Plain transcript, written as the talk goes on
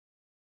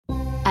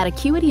At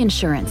Acuity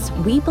Insurance,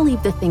 we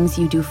believe the things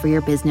you do for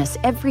your business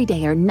every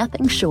day are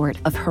nothing short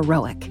of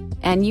heroic,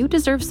 and you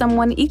deserve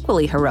someone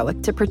equally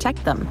heroic to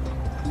protect them.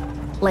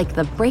 Like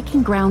the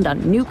breaking ground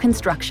on new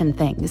construction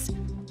things,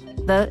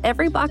 the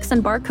every box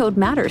and barcode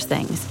matters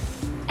things,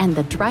 and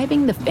the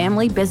driving the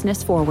family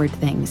business forward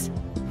things.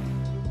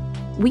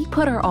 We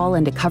put our all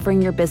into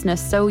covering your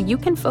business so you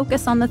can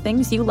focus on the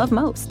things you love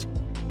most.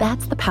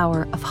 That's the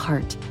power of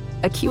heart.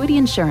 Acuity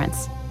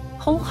Insurance,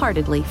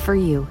 wholeheartedly for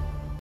you.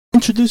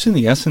 Introducing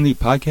the S&D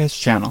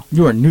Podcast channel,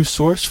 your new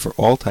source for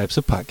all types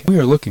of podcasts. We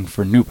are looking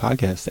for new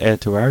podcasts to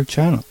add to our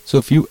channel. So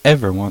if you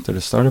ever wanted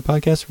to start a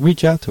podcast,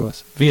 reach out to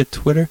us via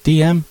Twitter,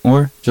 DM,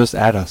 or just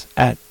add us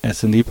at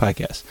S&D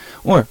Podcast.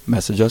 Or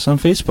message us on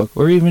Facebook,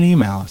 or even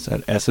email us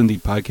at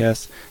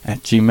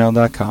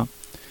sndpodcast@gmail.com.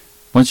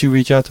 Once you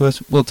reach out to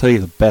us, we'll tell you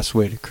the best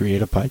way to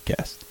create a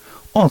podcast.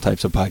 All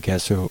types of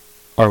podcasts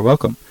are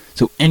welcome.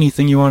 So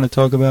anything you want to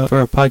talk about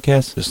for a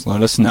podcast, just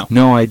let us know.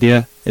 No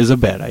idea is a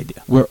bad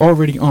idea. We're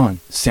already on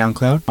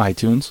SoundCloud,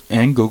 iTunes,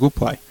 and Google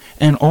Play,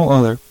 and all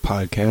other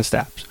podcast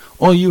apps.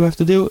 All you have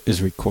to do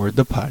is record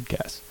the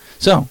podcast.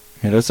 So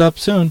hit us up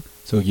soon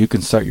so you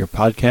can start your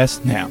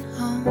podcast now.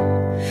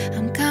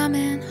 I'm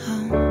coming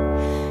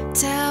home.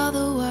 Tell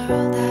the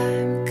world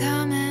I'm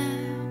coming.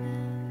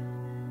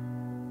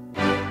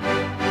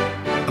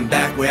 I'm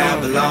back where I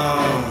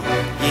belong.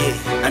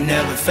 Yeah, I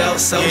never felt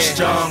so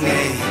strong.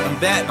 I'm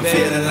back, I'm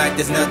feeling like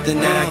there's nothing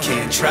I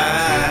can't try.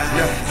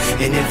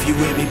 And if you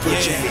with me,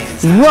 put your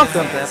hands up.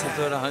 Welcome to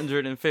episode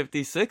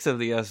 156 of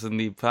the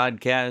S&D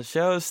Podcast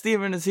Show.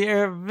 Steven is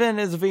here. Vin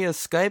is via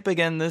Skype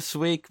again this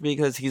week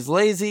because he's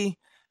lazy.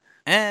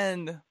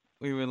 And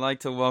we would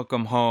like to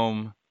welcome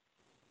home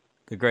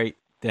the great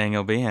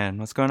Daniel Behan.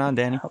 What's going on,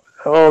 Danny?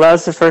 Oh, that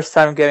was the first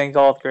time getting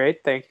called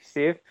great. Thank you,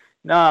 Steve.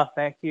 No,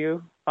 thank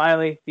you.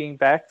 Finally being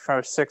back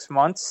for 6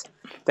 months.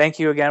 Thank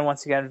you again,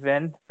 once again,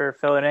 Vin, for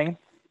filling in.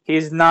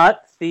 He's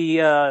not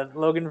the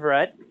Logan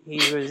Verrett. He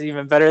was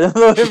even better than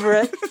Logan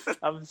Verrett.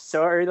 I'm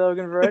sorry,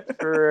 Logan Verrett,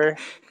 for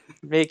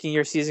making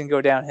your season go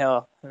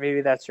downhill.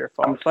 Maybe that's your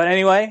fault. But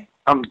anyway,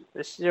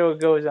 the show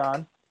goes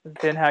on.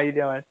 Vin, how you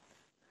doing?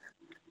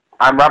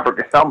 I'm Robert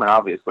Gesellman,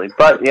 obviously.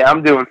 But, yeah,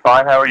 I'm doing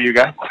fine. How are you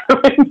guys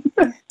doing?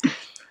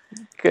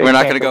 Good, We're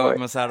not going to go with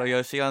Masato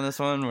Yoshi on this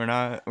one.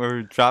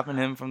 We're dropping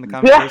him from the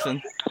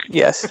conversation.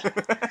 Yes.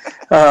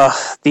 The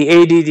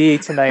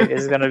ADD tonight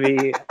is going to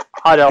be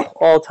at an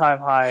all-time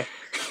high.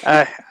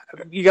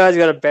 You guys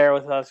got to bear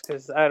with us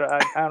because I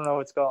don't know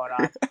what's going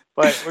on.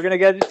 But we're going to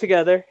get it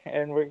together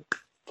and we're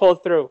pull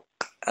through.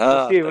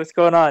 Let's see what's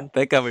going on.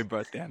 Thank God we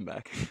brought Dan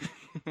back.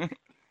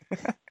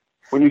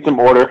 We need some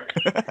order.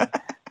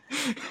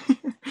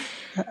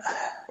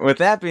 With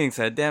that being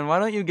said, Dan, why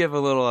don't you give a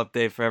little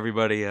update for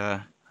everybody,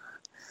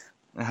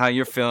 how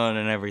you're feeling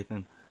and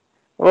everything?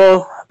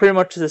 Well, pretty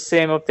much the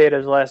same update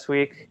as last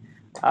week.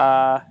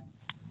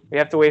 We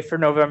have to wait for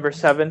November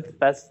 7th.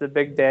 That's the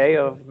big day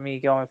of me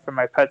going for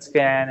my PET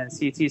scan and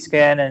CT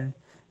scan and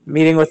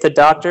meeting with the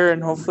doctor,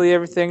 and hopefully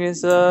everything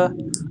is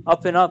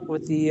up and up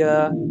with the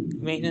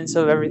maintenance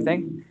of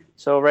everything.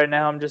 So right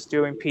now I'm just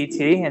doing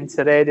PT, and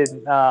today I did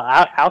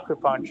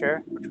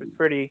acupuncture, which was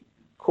pretty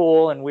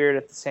cool and weird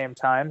at the same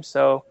time.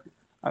 So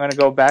I'm going to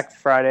go back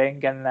Friday and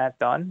getting that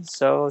done.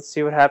 So let's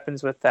see what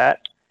happens with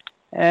that.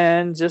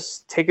 And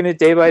just taking it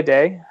day by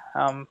day.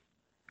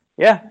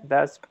 Yeah,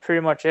 that's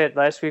pretty much it.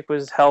 Last week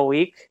was hell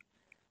week.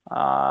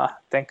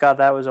 Thank God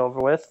that was over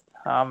with.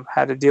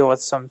 Had to deal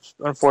with some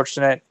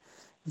unfortunate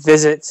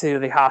visit to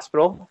the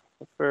hospital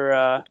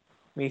for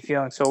me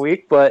feeling so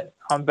weak, but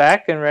I'm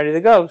back and ready to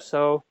go.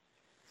 So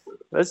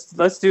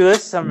let's do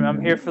this.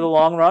 I'm here for the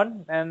long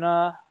run.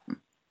 And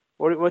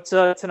what's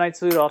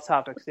tonight's lead-off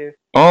topic, Steve?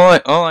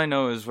 All I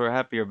know is we're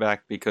happy you're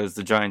back because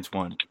the Giants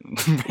won.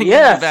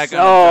 Yes. Back on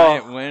a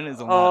Giant win is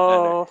a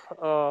lot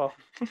better. Oh,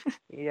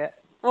 yeah.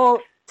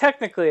 Well,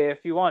 technically,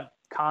 if you want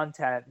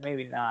content,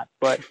 maybe not,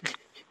 but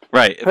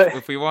right.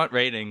 If we want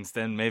ratings,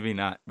 then maybe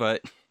not.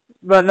 But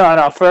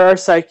no. For our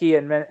psyche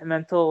and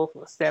mental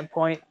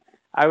standpoint,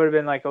 I would have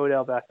been like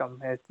Odell Beckham.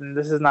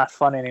 This is not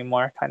fun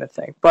anymore, kind of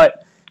thing.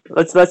 But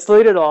let's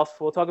lead it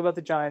off. We'll talk about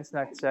the Giants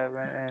next. All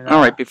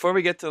right. Before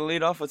we get to the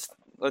lead off, let's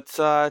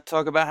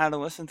talk about how to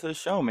listen to the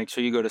show. Make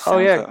sure you go to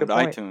SoundCloud,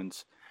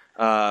 iTunes,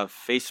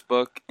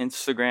 Facebook,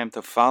 Instagram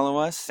to follow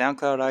us,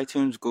 SoundCloud,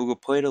 iTunes, Google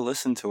Play to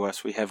listen to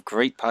us. We have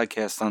great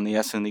podcasts on the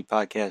S&D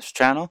Podcast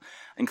channel,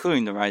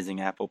 including the Rising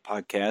Apple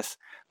Podcast,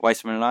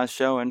 Weissman and Oz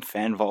Show, and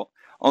Fan Vault.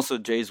 Also,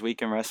 Jay's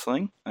Week in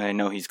Wrestling. I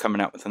know he's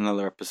coming out with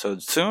another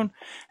episode soon.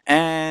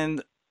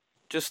 And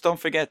just don't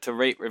forget to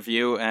rate,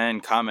 review,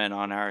 and comment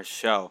on our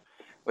show.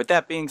 With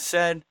that being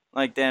said,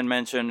 like Dan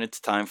mentioned, it's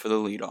time for the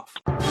leadoff.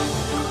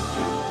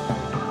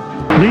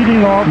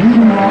 Leading off.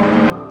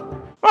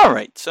 All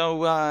right,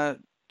 so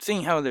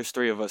seeing how there's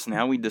three of us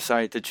now, we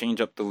decided to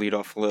change up the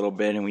leadoff a little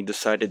bit, and we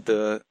decided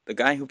the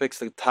guy who picks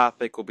the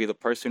topic will be the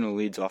person who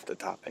leads off the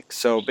topic.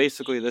 So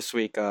basically this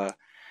week,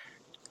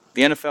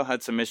 the NFL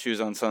had some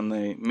issues on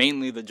Sunday.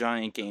 Mainly the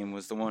Giant game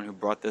was the one who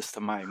brought this to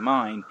my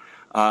mind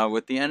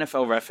with the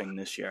NFL reffing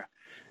this year.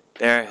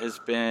 there has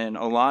been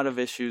a lot of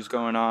issues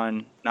going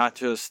on, not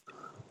just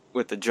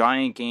with the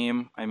Giant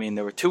game. I mean,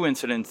 there were 2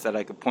 incidents that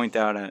I could point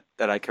out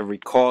that I could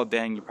recall.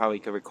 Dan, you probably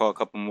could recall a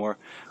couple more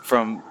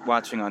from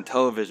watching on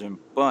television.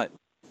 But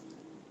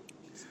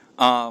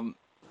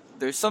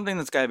there's something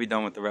that's got to be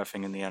done with the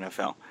reffing in the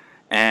NFL.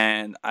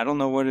 And I don't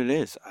know what it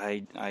is.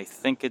 I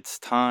think it's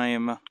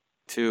time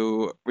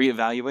to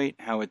reevaluate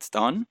how it's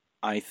done.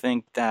 I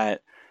think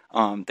that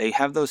they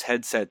have those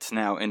headsets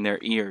now in their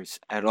ears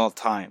at all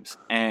times.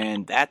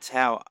 And that's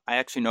how I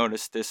actually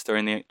noticed this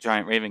during the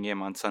Giant-Raven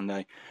game on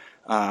Sunday.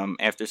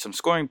 After some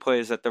scoring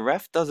plays, that the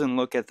ref doesn't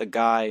look at the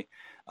guy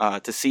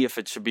to see if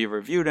it should be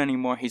reviewed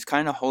anymore. He's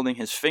kind of holding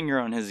his finger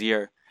on his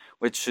ear,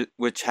 which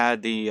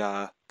had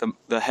the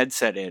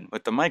headset in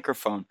with the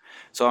microphone.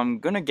 So I'm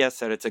gonna guess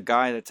that it's a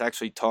guy that's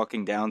actually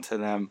talking down to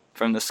them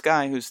from the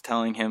sky, who's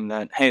telling him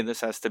that, hey,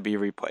 this has to be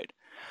replayed.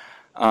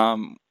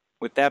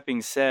 With that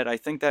being said, I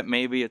think that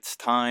maybe it's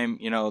time,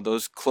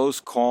 those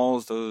close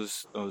calls,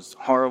 those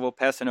horrible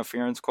pass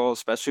interference calls,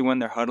 especially when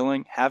they're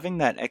huddling, having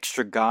that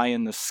extra guy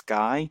in the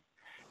sky,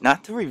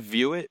 not to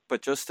review it,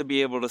 but just to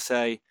be able to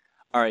say,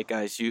 all right,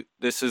 guys,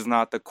 this is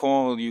not the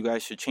call. You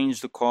guys should change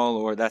the call,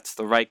 or that's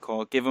the right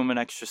call. Give them an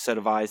extra set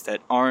of eyes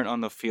that aren't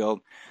on the field,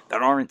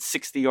 that aren't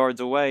 60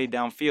 yards away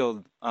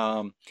downfield.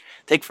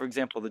 Take, for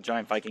example, the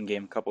Giant-Viking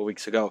game a couple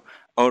weeks ago.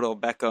 Odell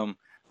Beckham.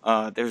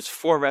 There's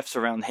 4 refs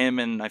around him,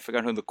 and I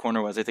forgot who the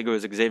corner was. I think it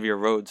was Xavier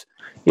Rhodes.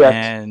 Yeah.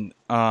 And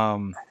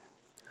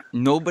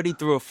nobody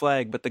threw a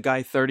flag, but the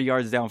guy 30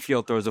 yards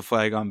downfield throws a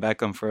flag on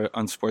Beckham for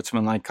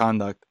unsportsmanlike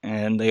conduct,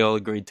 and they all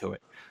agreed to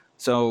it.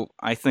 So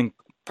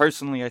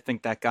personally, I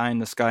think that guy in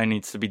the sky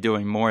needs to be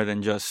doing more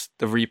than just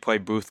the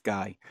replay booth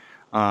guy.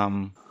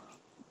 Danny,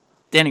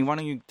 why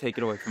don't you take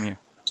it away from here?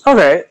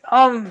 Okay.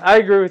 I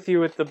agree with you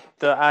with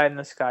the eye in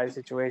the sky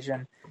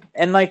situation.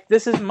 And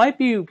might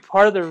be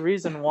part of the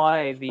reason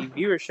why the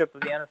viewership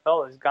of the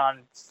NFL has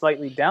gone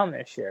slightly down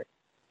this year.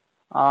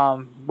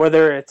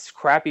 Whether it's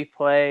crappy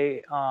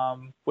play,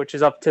 which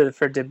is up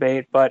for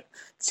debate, but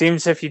it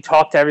seems if you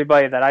talk to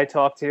everybody that I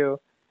talk to,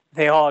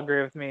 they all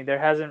agree with me. There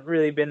hasn't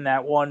really been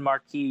that one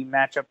marquee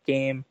matchup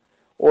game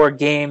or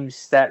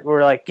games that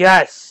were like,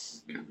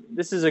 yes,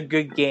 this is a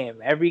good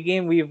game. Every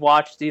game we've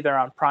watched either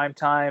on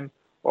primetime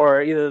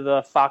or either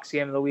the Fox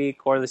game of the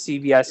week or the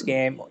CBS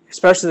game,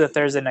 especially the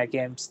Thursday night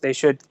games, they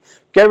should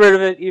get rid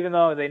of it, even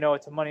though they know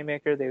it's a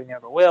moneymaker. They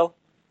never will.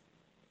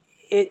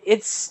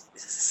 It's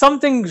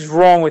something's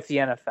wrong with the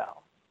NFL.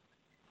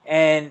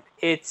 And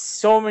it's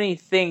so many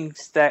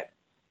things that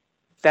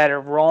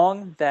are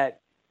wrong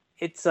that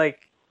it's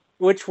like,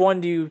 which one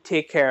do you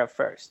take care of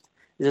first?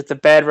 Is it the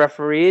bad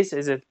referees?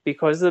 Is it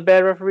because of the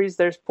bad referees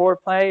there's poor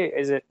play?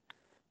 Is it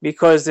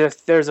because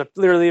if there's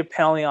literally a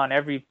penalty on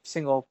every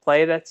single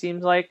play, that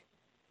seems like?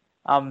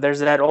 There's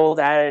that old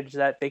adage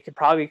that they could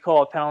probably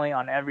call a penalty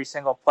on every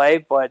single play,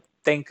 but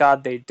thank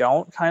God they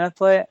don't kind of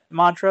play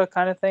mantra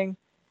kind of thing.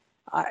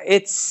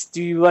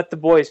 Do you let the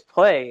boys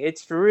play?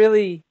 It's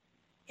really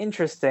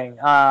interesting.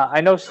 I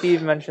know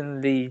Steve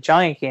mentioned the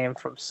Giant game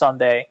from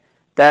Sunday.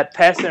 That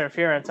pass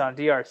interference on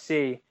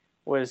DRC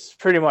was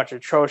pretty much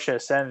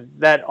atrocious, and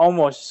that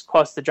almost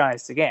cost the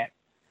Giants the game.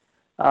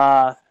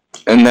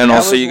 And then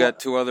also you got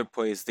 2 other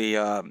plays.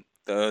 The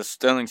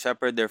Sterling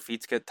Shepard, their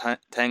feet get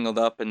tangled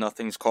up and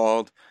nothing's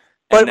called.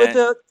 And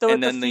but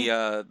then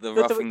the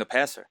roughing the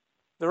passer.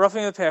 The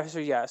roughing the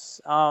passer, yes.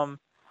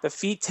 The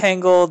feet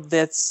tangled.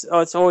 It's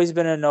always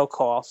been a no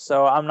call.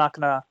 So I'm not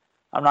gonna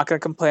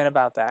complain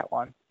about that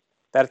one.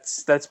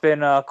 That's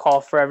been a call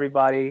for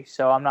everybody.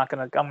 So I'm not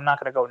gonna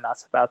go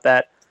nuts about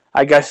that.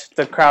 I guess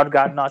the crowd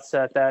got nuts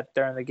at that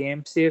during the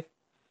game, Steve.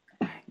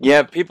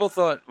 Yeah, people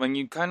thought, when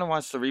you kind of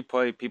watched the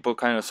replay, people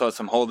kind of saw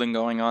some holding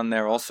going on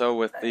there also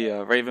with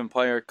the Raven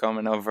player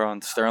coming over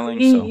on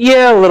Sterling. So.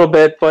 Yeah, a little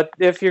bit, but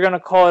if you're going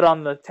to call it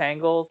on the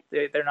tangle,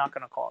 they're not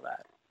going to call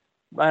that.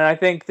 And I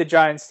think the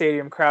Giants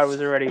Stadium crowd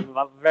was already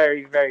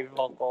very, very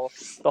vocal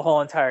the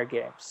whole entire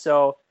game.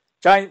 So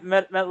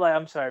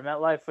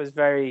MetLife was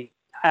very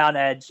on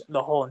edge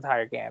the whole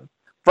entire game,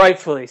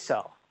 rightfully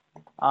so.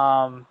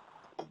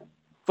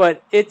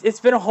 But it's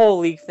been a whole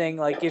league thing.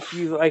 Like if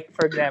you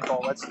for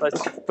example, let's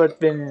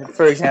put in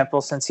for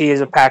example, since he is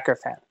a Packer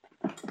fan.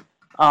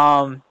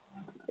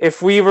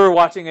 If we were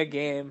watching a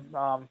game,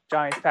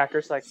 Giants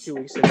Packers 2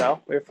 weeks ago,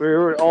 if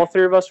all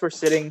 3 of us were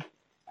sitting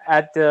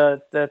at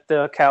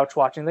the couch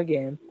watching the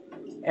game,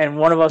 and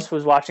one of us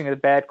was watching a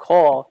bad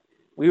call,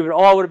 we would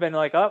have been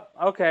like, oh,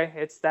 okay,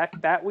 it's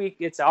that week,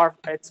 it's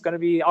going to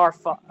be our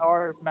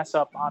mess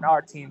up on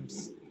our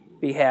team's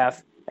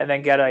behalf. And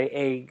then get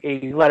a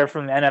letter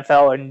from the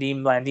NFL and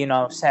Dean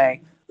Blandino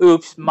saying,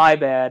 oops, my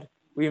bad,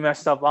 we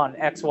messed up on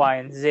X, Y,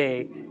 and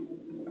Z.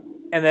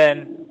 And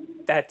then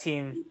that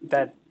team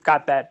that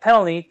got that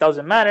penalty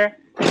doesn't matter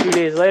 2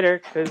 days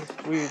later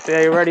because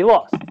they already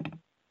lost.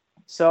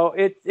 So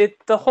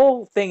the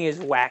whole thing is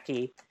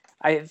wacky.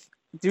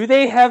 Do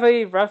they have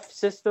a ref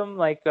system,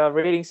 like a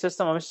rating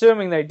system? I'm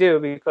assuming they do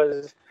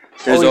because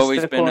there's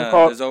always been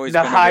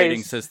a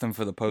rating system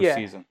for the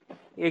postseason.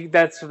 Yeah,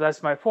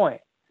 that's my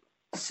point.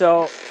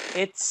 So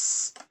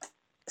it's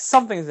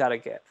something's got to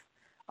give.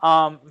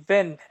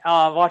 Vin,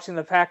 watching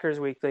the Packers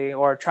weekly,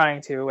 or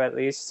trying to at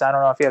least. I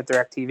don't know if you have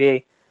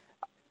DirecTV.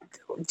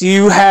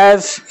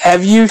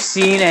 Have you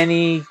seen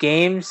any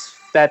games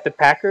that the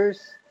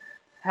Packers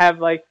have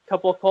like a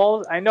couple of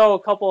calls? I know a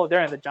couple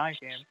during the Giant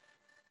game.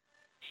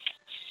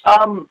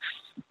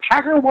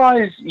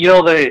 Packer-wise,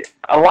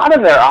 a lot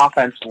of their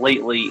offense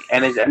lately,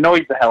 and it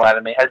annoys the hell out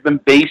of me, has been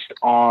based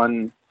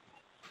on,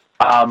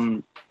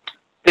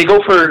 they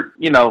go for,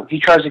 he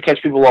tries to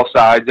catch people off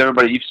sides.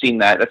 Everybody, you've seen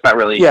that. That's not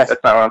what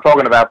I'm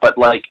talking about, but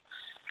like,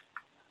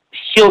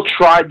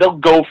 they'll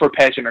go for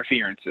pass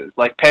interferences.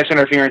 Like, pass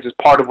interference is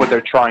part of what they're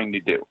trying to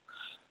do.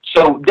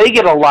 So they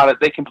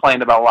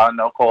complain about a lot of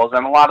no calls,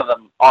 and a lot of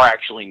them are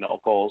actually no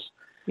calls.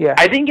 Yeah.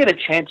 I didn't get a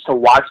chance to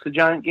watch the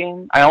Giant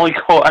game. I only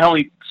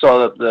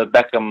saw the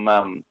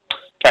Beckham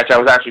catch. I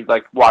was actually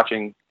like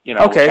watching,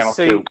 Channel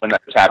 2 when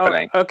that was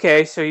happening.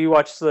 Okay, so you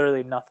watched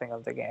literally nothing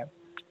of the game.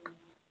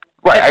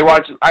 Right, I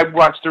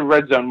watched the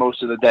Red Zone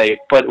most of the day,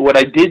 but what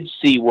I did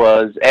see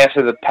was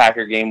after the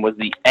Packer game was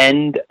the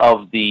end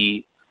of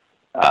the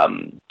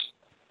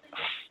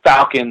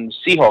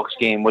Falcons-Seahawks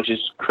game, which has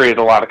created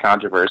a lot of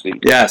controversy.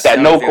 Yes. That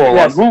no call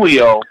on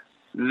Julio,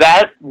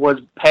 that was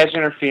pass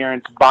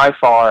interference by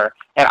far,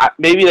 and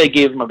maybe they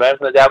gave him a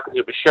benefit of the doubt because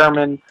it was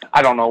Sherman.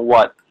 I don't know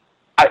what.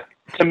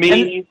 To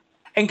me,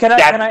 that's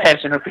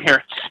pass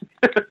interference.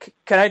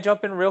 Can I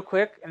jump in real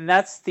quick? And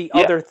that's the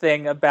other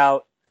thing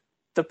about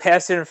the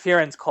pass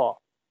interference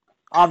call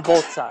on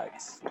both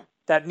sides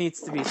that needs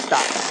to be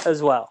stopped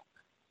as well.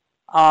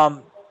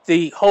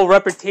 The whole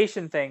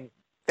reputation thing,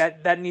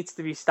 that needs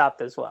to be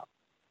stopped as well.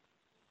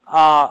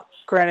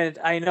 Granted,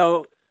 I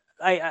know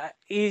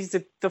he's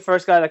the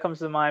first guy that comes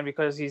to mind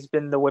because he's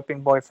been the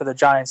whipping boy for the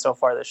Giants so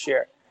far this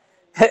year.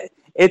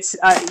 It's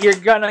you're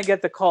gonna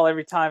get the call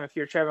every time if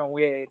you're Trevin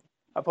Wade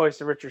opposed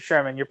to Richard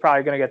Sherman. You're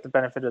probably gonna get the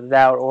benefit of the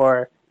doubt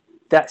or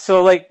that.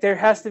 So like there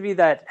has to be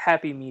that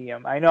happy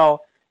medium. I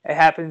know it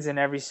happens in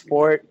every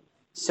sport,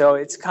 so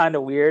it's kind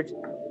of weird.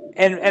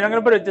 And I'm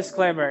gonna put a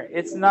disclaimer.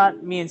 It's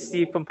not me and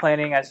Steve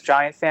complaining as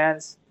Giant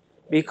fans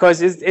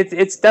because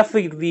it's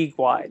definitely league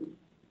wide.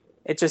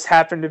 It just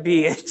happened to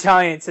be a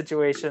Giant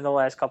situation the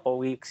last couple of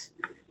weeks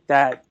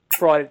that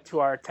brought it to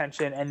our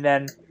attention, and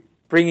then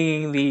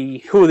bringing the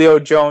Julio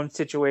Jones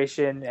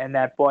situation and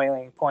that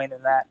boiling point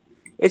in that.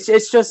 It's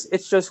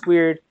just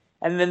weird.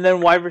 And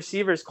then wide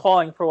receivers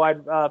calling for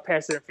wide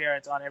pass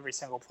interference on every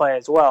single play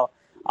as well.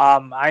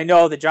 I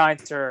know the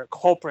Giants are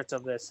culprits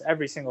of this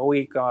every single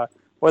week,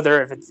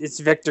 whether if it's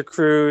Victor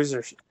Cruz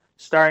or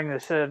starting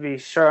to be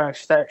showing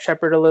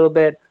Shepard a little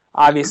bit.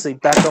 Obviously,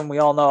 Beckham, we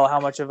all know how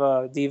much of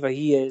a diva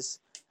he is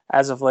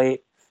as of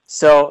late.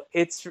 So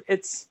it's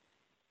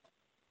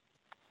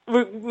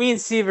me and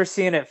Steve are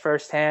seeing it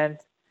firsthand.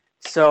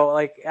 So,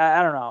 like,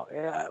 I don't know.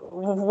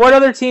 What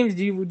other teams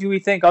do we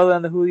think other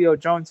than the Julio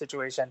Jones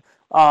situation?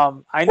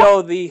 I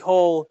know the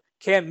whole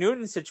Cam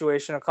Newton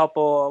situation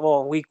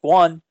week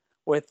one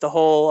with the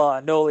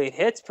whole no late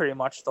hits pretty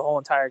much the whole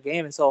entire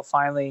game until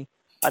finally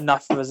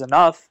enough was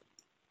enough.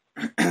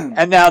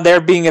 And now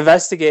they're being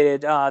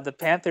investigated. The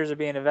Panthers are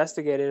being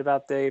investigated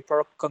about the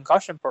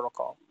concussion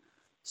protocol.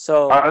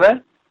 So are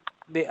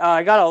they?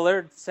 I got an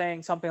alert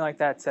saying something like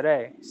that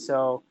today.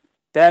 So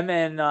them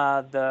and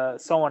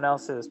someone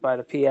else's by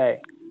the PA.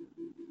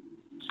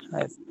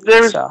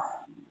 There's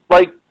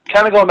like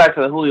kind of going back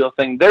to the Julio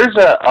thing. There's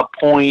a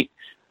point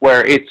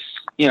where it's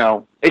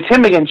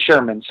him against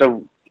Sherman.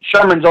 So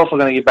Sherman's also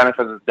going to get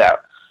benefit of the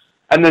doubt.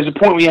 And there's a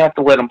point where you have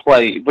to let him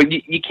play, but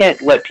you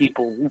can't let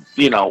people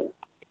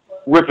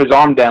rip his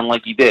arm down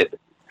like he did.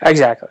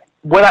 Exactly.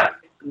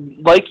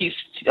 Like you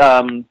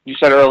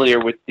said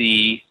earlier with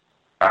the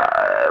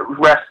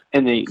ref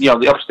in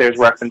the upstairs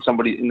ref and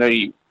somebody in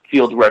the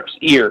field ref's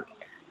ear,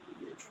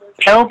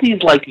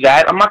 penalties like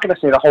that, I'm not going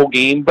to say the whole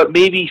game, but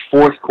maybe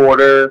fourth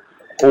quarter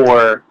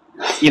or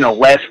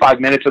last 5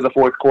 minutes of the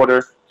fourth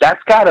quarter,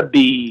 that's got to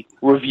be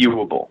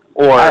reviewable.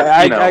 Or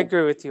I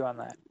agree with you on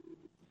that.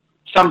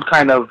 Some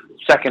kind of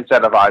second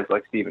set of eyes,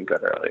 like Steven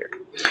said earlier.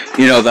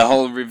 The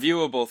whole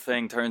reviewable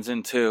thing turns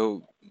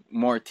into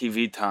more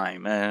TV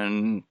time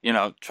and,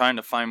 trying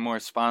to find more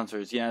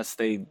sponsors. Yes,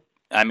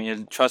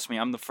 trust me,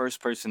 I'm the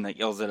first person that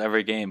yells at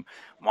every game.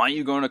 Why are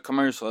you going to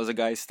commercial as a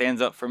guy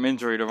stands up from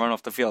injury to run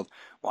off the field?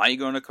 Why are you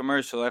going to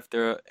commercial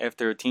after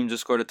a team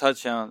just scored a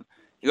touchdown?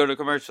 You go to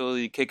commercial,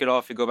 you kick it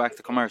off, you go back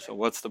to commercial.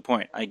 What's the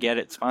point? I get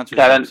it. Sponsorships.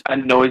 That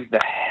annoys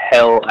the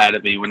hell out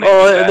of me when they do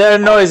that.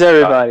 That annoys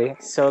everybody.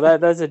 So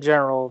that's a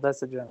general.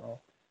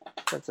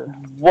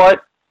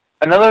 What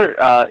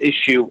another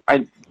issue?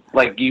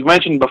 Like you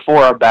mentioned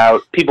before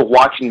about people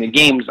watching the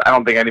games. I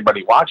don't think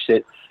anybody watched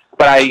it,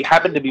 but I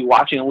happened to be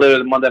watching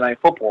literally Monday Night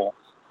Football.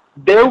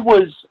 There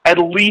was at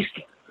least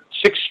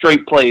 6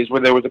 straight plays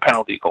where there was a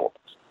penalty called.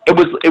 It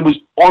was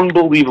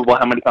unbelievable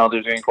how many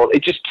penalties are getting called.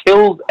 It just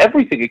kills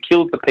everything. It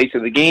kills the pace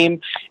of the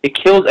game. It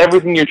kills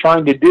everything you're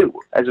trying to do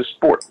as a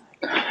sport.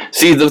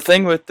 See, the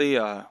thing with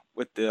the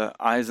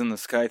eyes in the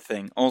sky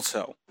thing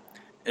also,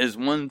 is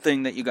one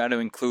thing that you got to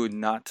include,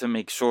 not to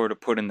make sure to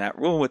put in that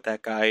rule with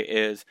that guy,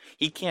 is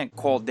he can't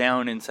call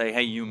down and say,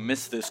 hey, you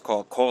missed this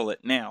call it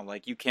now.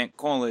 Like, you can't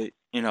call it,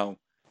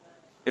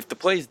 if the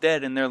play's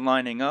dead and they're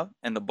lining up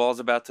and the ball's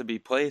about to be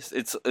placed,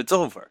 it's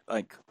over.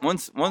 Like,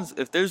 once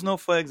if there's no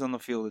flags on the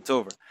field, it's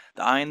over.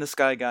 The eye in the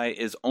sky guy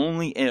is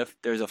only if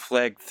there's a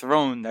flag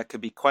thrown that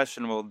could be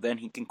questionable, then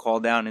he can call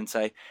down and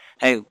say,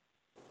 hey,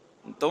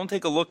 don't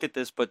take a look at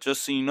this, but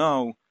just so you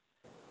know,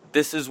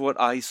 this is what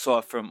I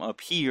saw from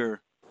up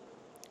here.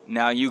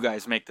 Now you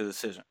guys make the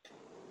decision.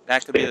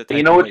 That could be the thing.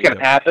 You know what's going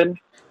to happen?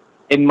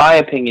 In my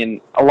opinion,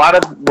 a lot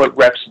of what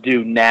refs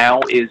do now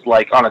is,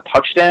 like, on a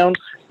touchdown,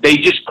 they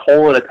just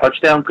call it a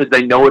touchdown because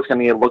they know it's going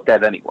to get looked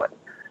at anyway.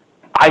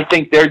 I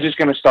think they're just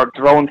going to start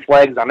throwing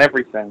flags on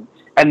everything,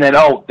 and then,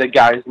 the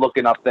guy's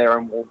looking up there,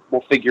 and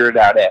we'll figure it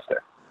out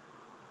after.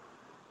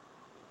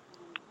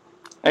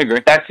 I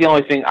agree. That's the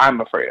only thing I'm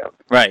afraid of.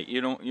 Right.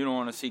 You don't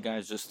want to see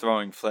guys just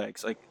throwing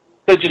flags. Like,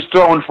 they're just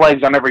throwing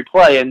flags on every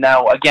play, and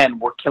now, again,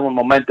 we're killing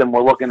momentum.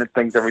 We're looking at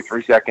things every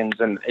 3 seconds,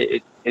 and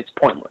it's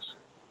pointless.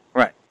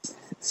 Right.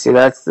 See,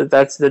 that's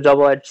the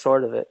double-edged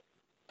sword of it.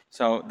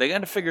 So they got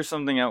to figure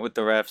something out with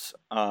the refs.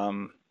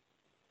 I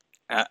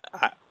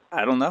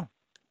don't know.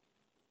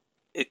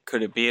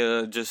 Could it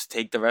be just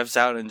take the refs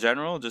out in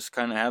general, just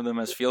kind of have them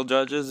as field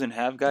judges and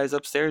have guys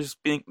upstairs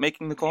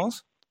making the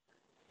calls?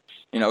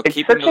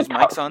 Keeping those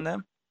mics on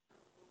them?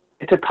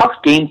 It's a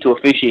tough game to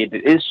officiate.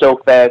 It is so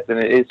fast and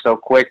it is so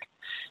quick.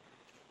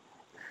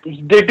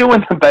 They're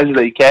doing the best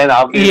they can,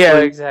 obviously. Yeah,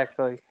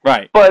 exactly.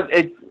 Right. But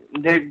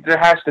there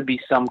has to be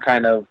some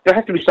kind of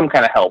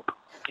help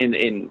in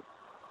the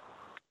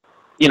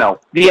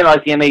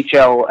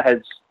NHL has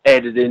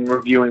added in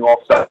reviewing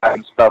offside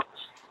and stuff.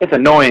 It's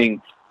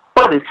annoying,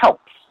 but it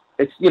helps.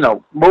 It's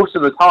most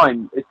of the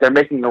time they're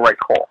making the right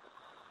call.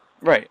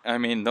 Right. I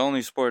mean, the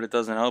only sport it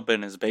doesn't help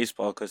in is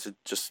baseball because it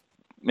just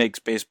makes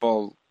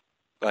baseball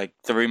like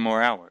 3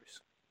 more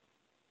hours.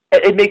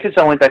 It makes it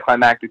so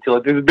anticlimactic too.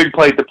 Like, there's a big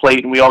play at the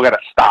plate, and we all got to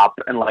stop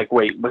and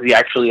wait, was he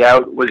actually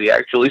out? Was he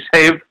actually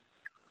saved?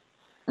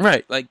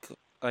 Right. Like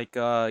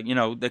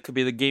that could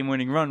be the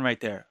game-winning run right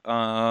there.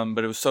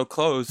 But it was so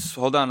close.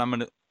 Hold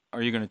on,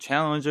 are you gonna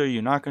challenge her?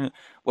 You're not gonna.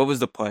 What was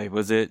the play?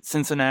 Was it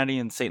Cincinnati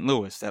and St.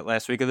 Louis that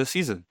last week of the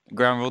season?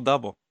 Ground rule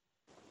double.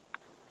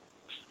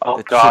 Oh,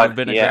 it God, should have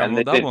been a ground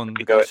rule double, and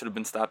it should have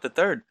been stopped at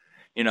third.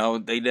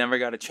 They never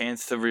got a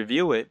chance to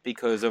review it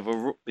because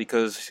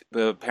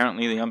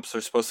apparently the umps are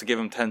supposed to give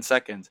them 10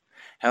 seconds.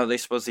 How are they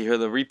supposed to hear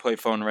the replay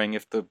phone ring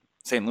if the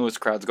St. Louis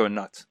crowd's going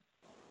nuts?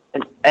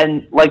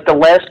 And the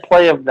last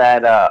play of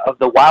that of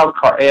the AL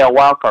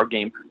wildcard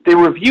game, they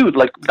reviewed,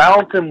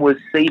 Valentin was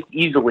safe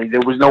easily.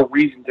 There was no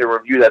reason to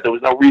review that. There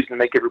was no reason to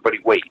make everybody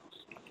wait.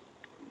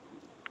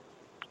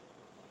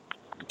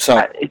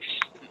 So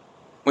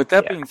with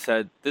that being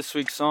said, this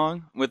week's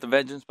song, With a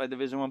Vengeance by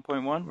Division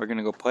 1.1, we're going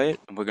to go play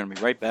it, and we're going to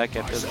be right back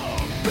after that.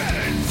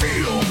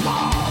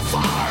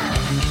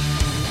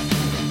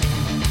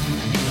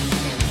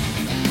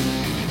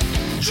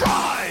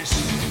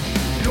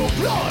 Tries, your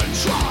blood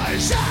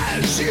tries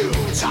as you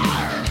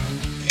tire.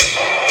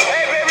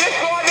 Hey, baby,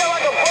 let's go out there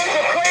like a bunch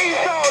of crazy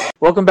dogs.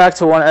 Welcome back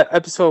to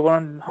episode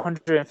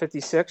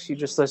 156. You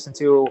just listened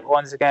to,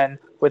 once again,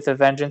 With a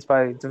Vengeance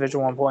by Division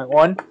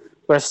 1.1.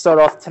 We're going to start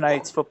off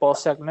tonight's football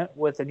segment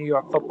with the New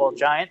York Football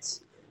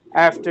Giants.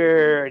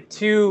 After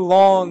 2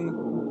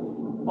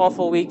 long,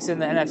 awful weeks in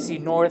the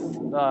NFC North,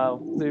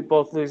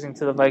 both losing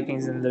to the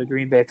Vikings and the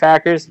Green Bay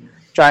Packers,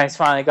 Giants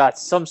finally got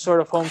some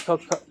sort of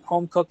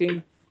home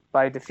cooking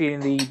by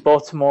defeating the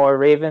Baltimore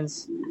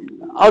Ravens.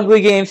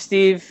 Ugly game,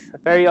 Steve.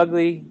 Very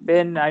ugly.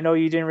 Ben, I know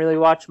you didn't really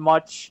watch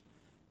much.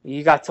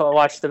 You got to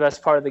watch the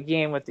best part of the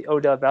game with the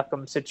Odell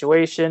Beckham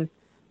situation.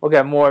 We'll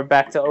get more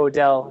back to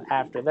Odell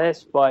after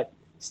this, but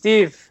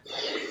Steve,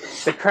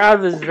 the crowd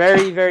was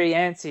very, very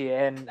antsy,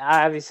 and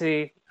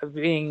obviously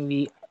being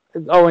the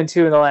 0-2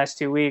 in the last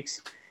 2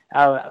 weeks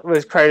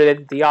was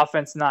credited the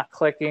offense not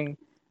clicking.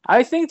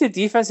 I think the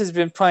defense has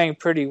been playing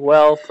pretty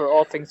well for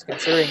all things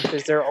considering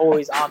because they're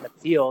always on the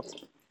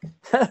field.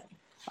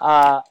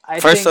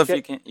 First off,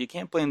 you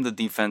can't blame the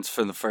defense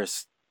for the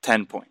first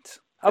 10 points.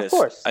 Of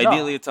course,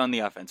 ideally it's on the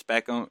offense.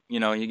 Back on, you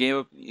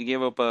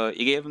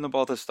gave them the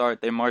ball to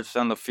start. They marched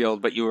down the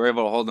field, but you were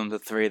able to hold them to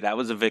 3. That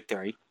was a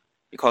victory.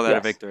 You call that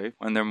a victory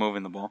when they're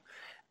moving the ball.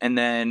 And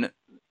then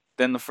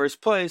the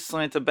first play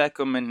slant to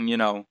Beckham, and,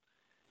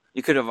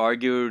 you could have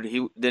argued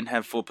he didn't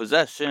have full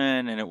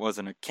possession and it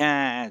wasn't a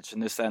catch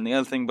and this, that, and the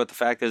other thing. But the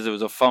fact is it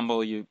was a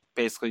fumble. You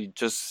basically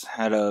just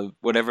had a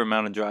whatever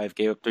amount of drive,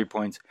 gave up 3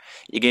 points.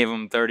 You gave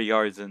them 30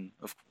 yards, and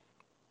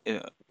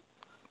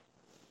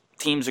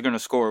teams are going to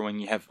score when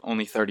you have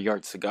only 30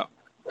 yards to go.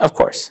 Of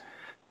course.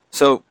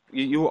 So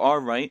you are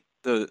right.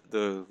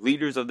 The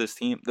leaders of this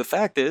team, the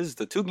fact is,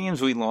 the 2 games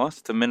we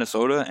lost to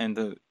Minnesota and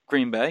to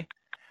Green Bay,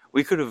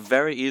 we could have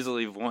very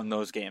easily won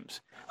those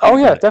games. Oh,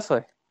 yeah,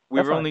 definitely.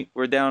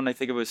 We're down, I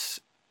think it was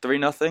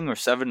 3-0 or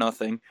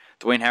 7-0.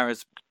 Dwayne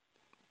Harris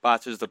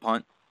botches the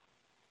punt.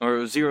 Or it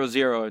was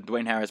 0-0, and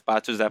Dwayne Harris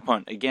botches that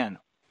punt. Again,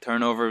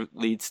 turnover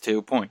leads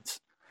to points.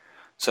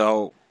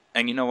 So,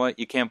 and you know what?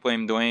 You can't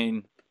blame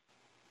Dwayne.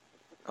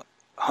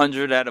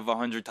 100 out of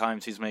 100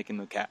 times he's making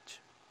the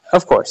catch.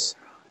 Of course.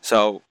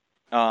 So,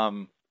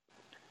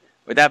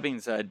 with that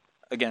being said,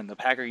 again, the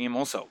Packer game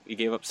also, we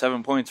gave up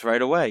 7 points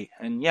right away.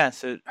 And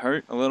yes, it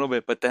hurt a little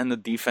bit, but then the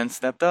defense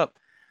stepped up.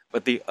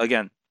 But the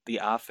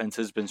offense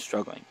has been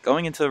struggling.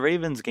 Going into the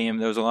Ravens game,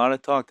 there was a lot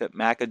of talk that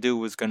McAdoo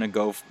was going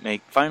to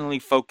finally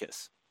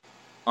focus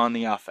on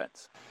the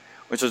offense,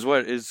 which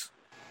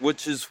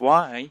is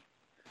why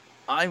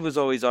I was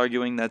always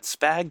arguing that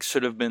Spags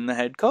should have been the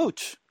head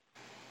coach,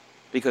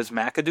 because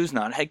McAdoo's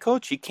not a head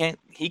coach. He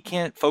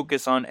can't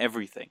focus on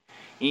everything.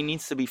 He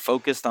needs to be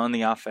focused on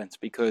the offense,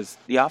 because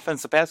the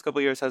offense the past couple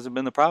of years hasn't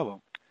been the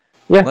problem.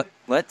 Yeah.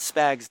 Let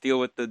Spags deal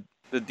with the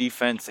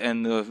defense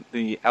and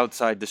the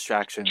outside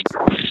distractions.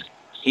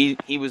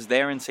 He was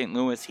there in St.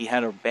 Louis. He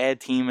had a bad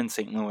team in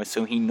St. Louis,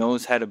 so he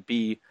knows how to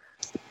be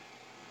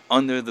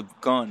under the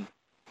gun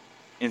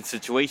in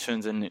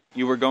situations, and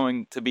you were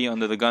going to be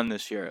under the gun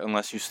this year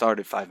unless you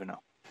started 5-0.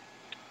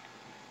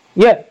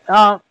 Yeah,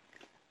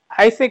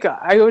 I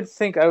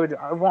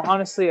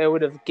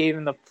would have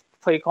given the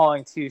play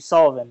calling to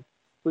Sullivan,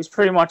 who's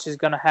pretty much is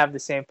going to have the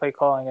same play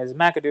calling as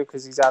McAdoo,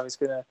 because he's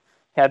obviously going to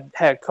have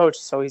head coach,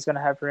 so he's going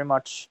to have pretty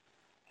much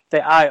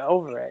the eye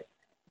over it.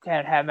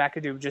 Can't have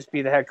McAdoo just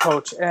be the head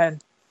coach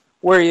and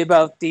worry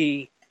about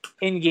the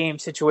in-game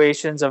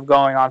situations of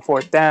going on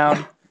fourth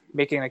down,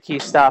 making a key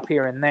stop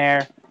here and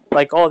there,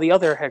 like all the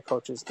other head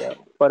coaches do.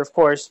 But of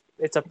course,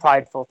 it's a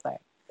prideful thing.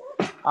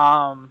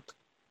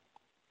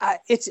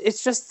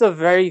 It's just a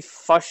very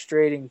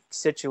frustrating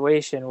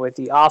situation with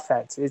the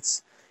offense.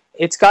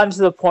 It's gotten to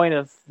the point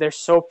of they're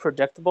so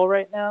predictable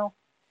right now,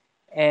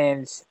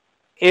 and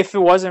if it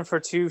wasn't for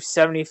 2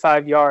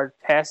 75-yard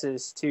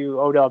passes to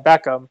Odell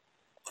Beckham,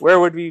 where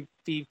would we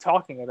be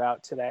talking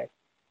about today?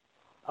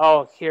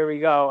 Oh, here we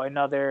go,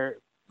 another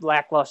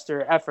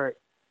lackluster effort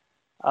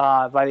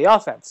by the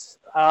offense.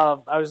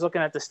 I was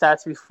looking at the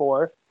stats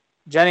before.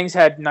 Jennings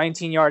had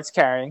 19 yards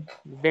carrying.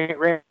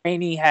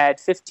 Rainey had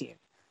 15.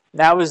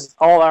 That was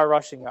all our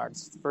rushing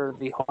yards for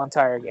the whole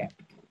entire game.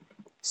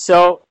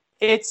 So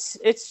it's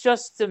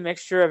just a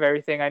mixture of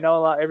everything. I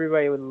know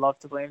everybody would love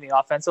to blame the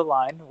offensive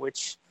line,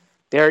 which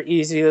they're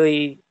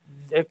easily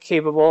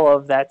capable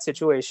of that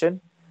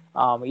situation.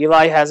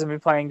 Eli hasn't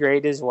been playing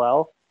great as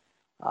well.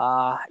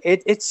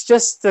 It's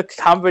just the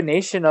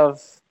combination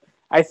of,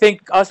 I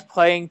think, us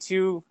playing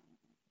two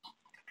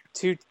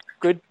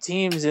good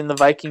teams in the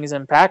Vikings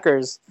and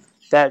Packers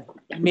that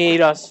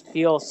made us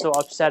feel so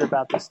upset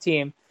about this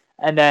team,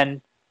 and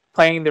then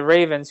playing the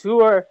Ravens,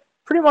 who are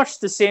pretty much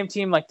the same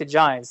team like the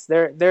Giants.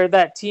 They're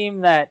that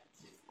team that,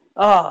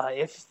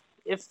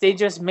 if they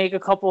just make a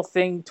couple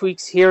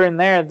tweaks here and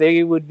there,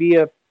 they would be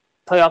a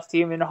playoff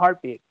team in a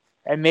heartbeat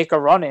and make a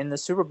run in the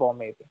Super Bowl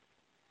maybe.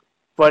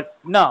 But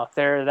no,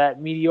 they're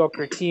that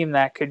mediocre team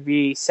that could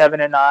be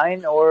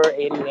 7-9 or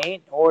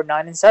 8-8 or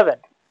 9-7.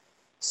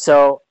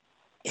 So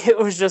it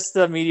was just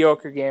a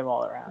mediocre game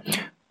all around.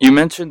 You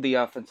mentioned the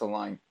offensive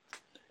line,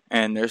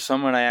 and there's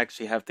someone I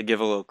actually have to give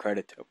a little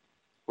credit to,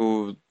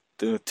 who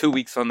the 2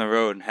 weeks on the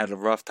road had a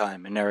rough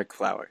time, and Eric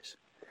Flowers.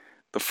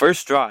 The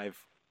first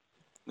drive,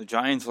 the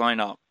Giants line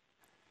up,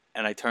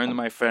 and I turn to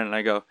my friend and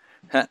I go,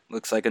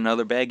 looks like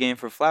another bad game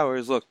for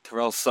Flowers. Look,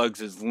 Terrell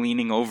Suggs is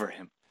leaning over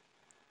him.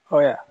 Oh,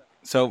 yeah.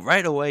 So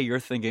right away you're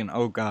thinking,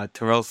 oh, God,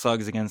 Terrell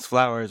Suggs against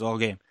Flowers all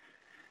game.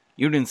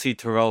 You didn't see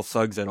Terrell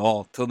Suggs at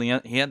all till the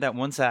end. He had that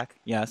one sack,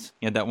 yes.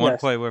 He had that one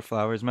play where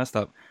Flowers messed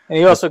up. And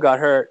he also got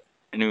hurt.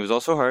 And he was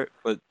also hurt.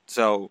 But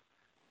so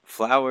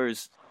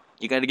Flowers,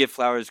 you got to give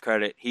Flowers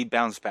credit. He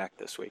bounced back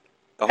this week.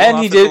 The whole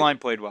offensive line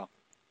played well.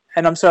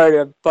 And I'm sorry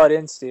to butt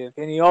in, Steve.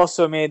 And he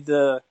also made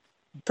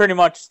pretty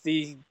much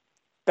the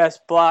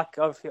best block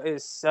of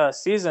his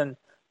season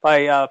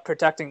by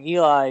protecting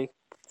Eli,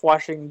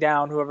 flushing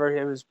down whoever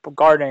he was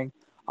guarding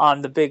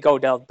on the big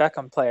Odell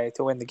Beckham play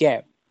to win the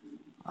game.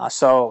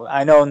 So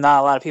I know not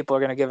a lot of people are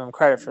going to give him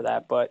credit for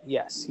that, but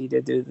yes, he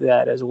did do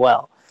that as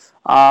well.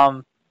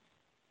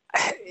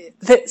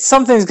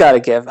 Something's got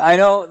to give. I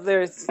know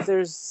there's,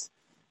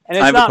 and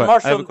it's not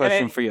Marshall. I have a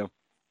question for you.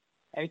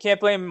 And you can't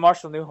blame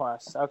Marshall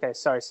Newhouse. Okay,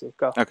 sorry, Steve.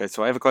 Go. Okay,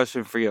 so I have a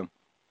question for you.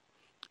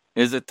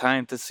 Is it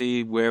time to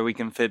see where we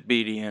can fit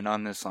Beatty in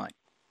on this line?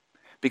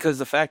 Because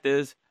the fact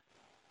is,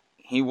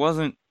 he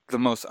wasn't the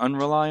most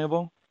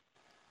unreliable.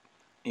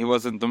 He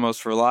wasn't the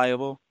most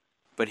reliable,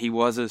 but he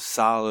was a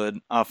solid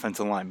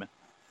offensive lineman.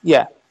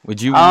 Yeah.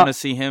 Would you want to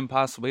see him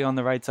possibly on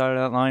the right side of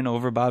that line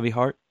over Bobby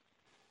Hart?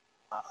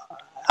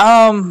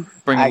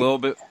 Bring a little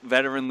bit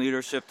veteran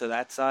leadership to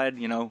that side.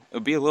 You know, it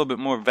would be a little bit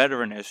more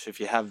veteran-ish if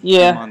you have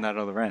him on that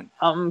other end.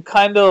 I'm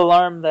kind of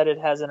alarmed that it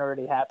hasn't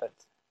already happened.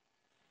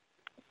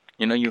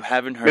 You know, you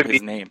haven't heard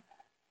his name.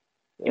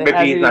 Maybe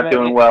he's not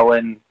doing well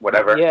in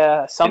whatever.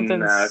 Yeah,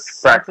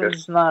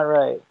 something's not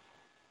right.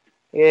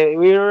 Yeah,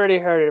 we already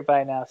heard it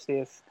by now,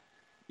 Steve.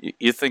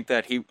 You think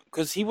that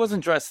because he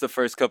wasn't dressed the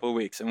first couple of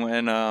weeks, and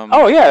when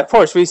oh yeah, of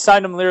course, we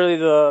signed him literally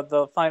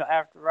the final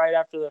right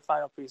after the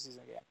final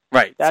preseason game.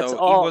 Right. That's so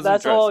all.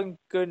 That's dressed. All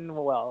good and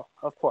well,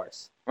 of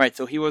course. Right.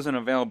 So he wasn't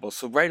available.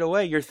 So right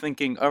away you're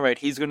thinking, all right,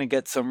 he's going to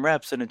get some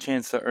reps and a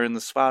chance to earn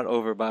the spot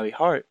over Bobby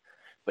Hart.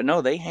 But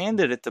no, they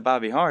handed it to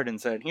Bobby Hart and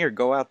said, here,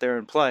 go out there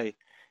and play.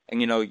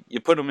 And you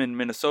put him in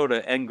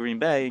Minnesota and Green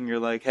Bay, and you're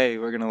like, hey,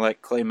 we're going to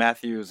let Clay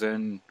Matthews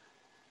and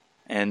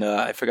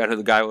I forgot who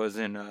the guy was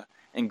in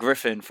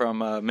Griffin from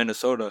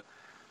Minnesota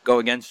go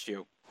against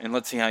you, and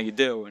let's see how you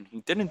do. And he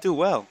didn't do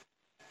well.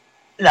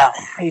 No,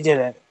 he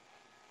didn't.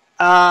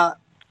 And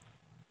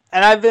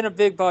I've been a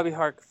big Bobby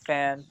Hart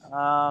fan.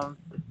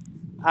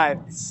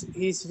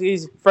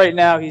 He's right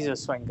now he's a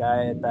swing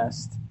guy at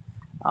best.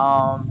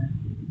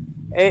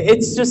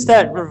 It's just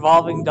that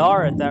revolving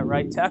door at that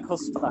right tackle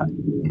spot.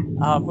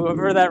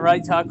 Whoever that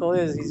right tackle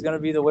is, he's going to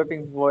be the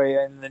whipping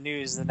boy in the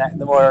news,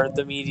 or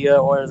the media,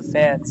 or the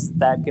fans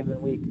that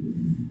given week.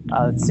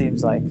 It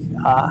seems like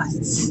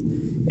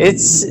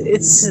it's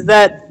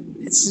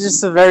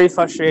just a very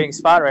frustrating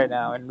spot right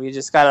now, and we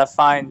just gotta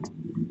find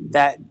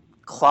that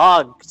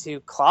clog to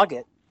clog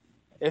it.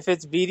 If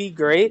it's Beatty,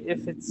 great.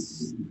 If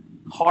it's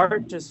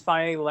Hart, just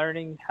finally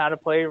learning how to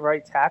play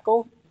right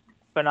tackle,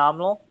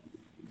 phenomenal.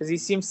 Because he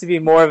seems to be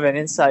more of an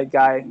inside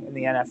guy in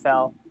the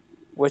NFL,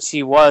 which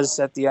he was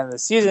at the end of the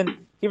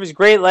season. He was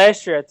great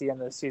last year at the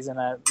end of the season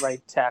at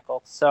right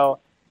tackle. So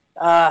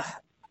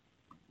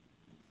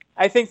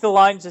I think the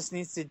line just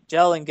needs to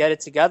gel and get it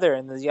together,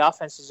 and the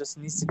offense just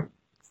needs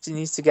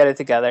to get it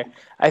together.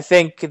 I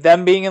think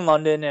them being in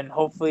London and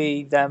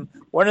hopefully them.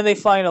 When are they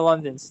flying to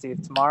London,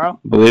 Steve? Tomorrow?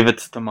 I believe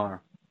it's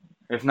tomorrow,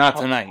 if not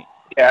tonight.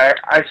 Yeah,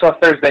 I saw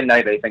Thursday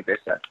night. I think they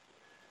said.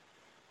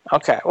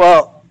 Okay,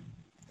 well,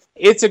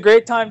 it's a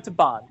great time to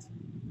bond.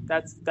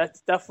 That's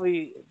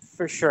definitely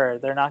for sure.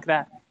 They're not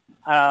gonna.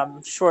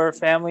 I'm sure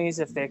families,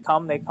 if they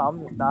come, they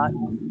come. If not,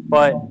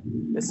 but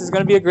this is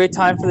going to be a great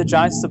time for the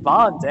Giants to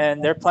bond.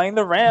 And they're playing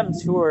the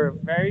Rams, who are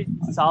very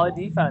solid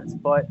defense.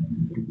 But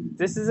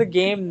this is a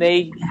game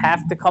they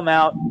have to come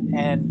out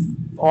and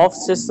all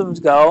systems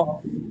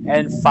go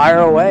and fire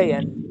away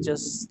and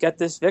just get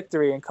this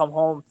victory and come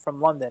home from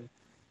London.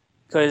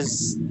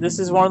 Because this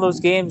is one of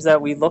those games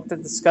that we looked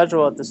at the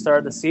schedule at the start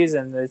of the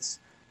season.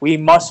 We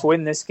must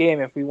win this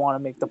game if we want to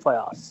make the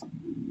playoffs.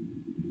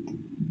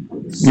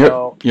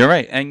 So you're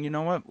right. And you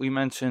know what? We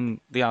mentioned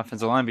the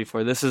offensive line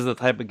before. This is the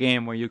type of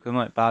game where you can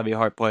let Bobby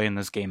Hart play in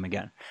this game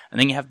again. And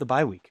then you have the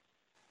bye week.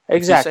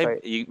 Exactly.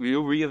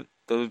 The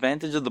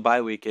advantage of the bye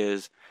week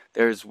is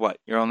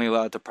you're only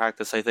allowed to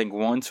practice, I think,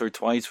 once or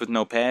twice with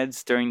no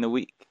pads during the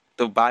week.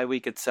 The bye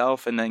week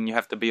itself, and then you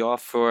have to be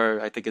off for,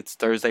 I think it's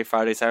Thursday,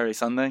 Friday, Saturday,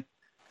 Sunday.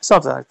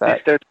 Something like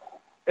that.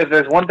 If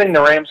there's one thing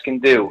the Rams can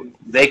do,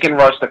 they can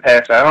rush the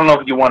passer. I don't know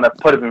if you want to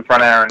put him in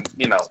front of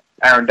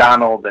Aaron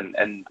Donald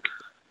and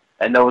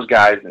those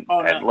guys and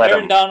let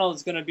Aaron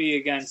Donald's going to be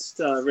against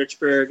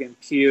Richburg and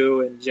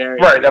Pugh and Jerry.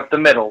 Right, up the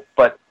middle.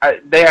 But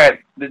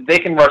they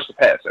can rush the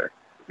passer.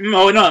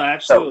 Oh, no,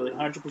 absolutely,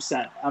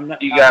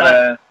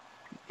 100%.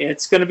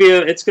 It's going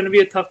to be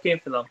a tough game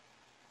for them.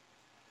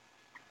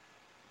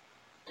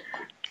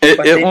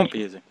 It won't be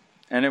easy,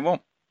 and it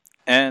won't.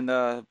 And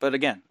but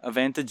again,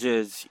 advantage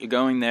is you're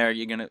going there.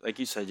 You're gonna, like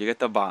you said, you get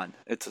the bond.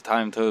 It's a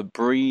time to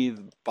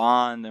breathe,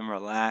 bond, and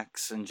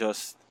relax, and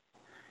just.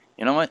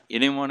 You know what? You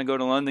didn't want to go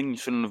to London.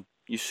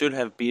 You should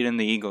have beaten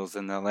the Eagles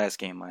in the last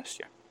game last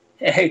year.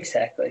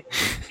 Exactly.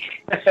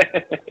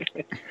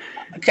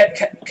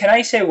 Can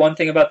I say one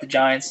thing about the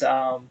Giants?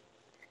 I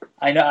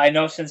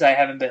know since I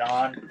haven't been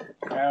on,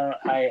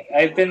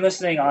 I've been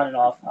listening on and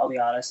off. I'll be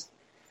honest.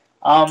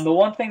 The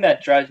one thing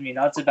that drives me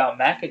nuts about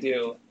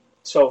McAdoo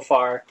so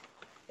far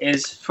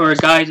is for a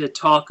guy to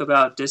talk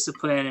about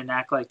discipline and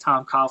act like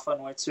Tom Coughlin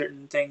with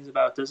certain things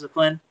about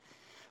discipline.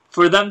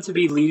 For them to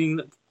be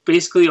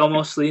basically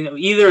almost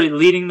either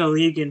leading the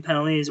league in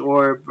penalties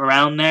or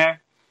around there,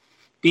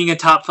 being a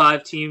top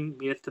 5 team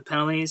with the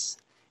penalties,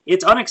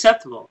 it's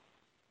unacceptable.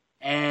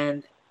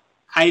 And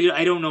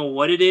I don't know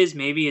what it is.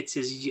 Maybe it's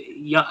his.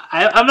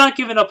 I'm not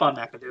giving up on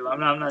McAdoo.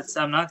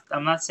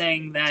 I'm not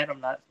saying that.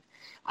 I'm not.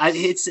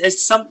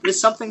 It's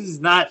something's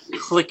not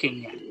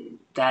clicking yet.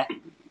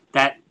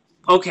 That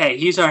okay,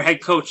 he's our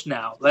head coach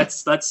now.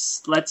 Let's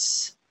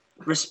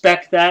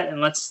respect that, and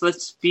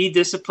let's be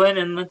disciplined,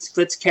 and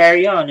let's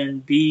carry on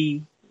and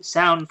be a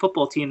sound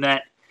football team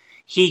that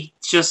he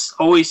just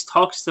always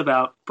talks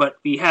about, but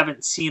we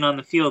haven't seen on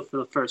the field for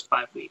the first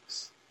 5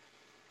 weeks.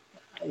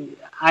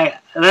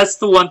 That's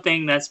the one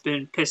thing that's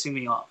been pissing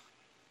me off.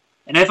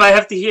 And if I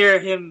have to hear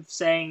him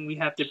saying we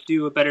have to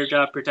do a better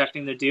job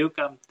protecting the Duke,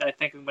 I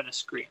think I'm going to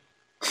scream.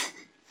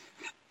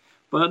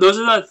 But those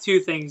are the 2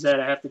 things that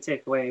I have to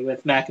take away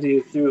with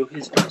McAdoo through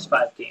his first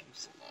 5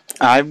 games.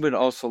 I would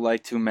also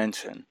like to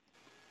mention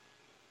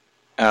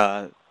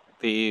the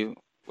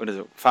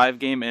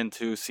 5-game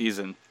into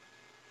season.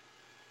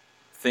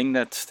 Thing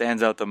that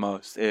stands out the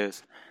most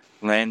is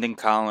Landon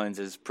Collins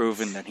is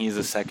proven that he's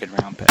a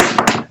second-round pick.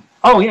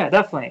 Oh yeah,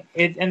 definitely.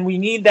 And we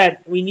need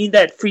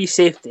that free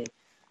safety.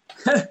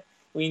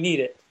 We need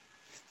it.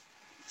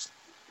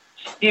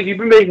 Steve, you've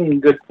been making a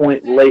good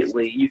point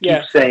lately. You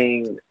keep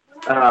saying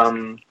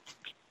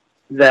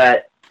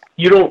that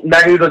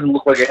Magnew doesn't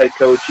look like a head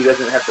coach. He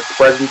doesn't have the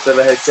presence of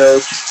a head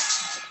coach.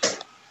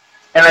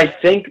 And I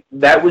think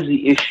that was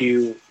the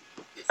issue.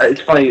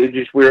 It's funny,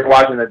 we were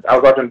watching it. I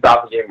was watching the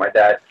Dolphins game with my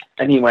dad,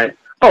 and he went,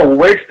 "Oh,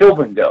 where'd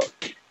Philbin go?"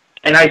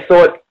 And I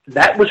thought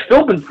that was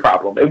Philbin's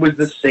problem. It was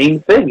the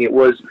same thing. It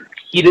was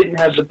he didn't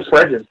have the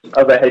presence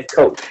of a head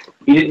coach.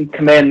 He didn't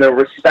command the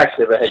respect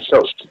of a head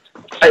coach.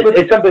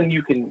 It's something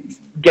you can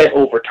get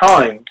over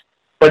time,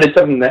 but it's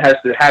something that has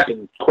to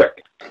happen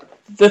quick.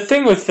 The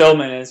thing with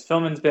Philbin is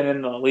Philbin's been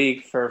in the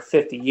league for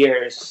 50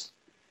 years.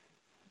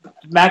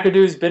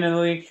 McAdoo's been in the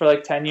league for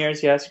like 10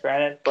 years, yes,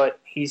 granted, but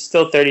he's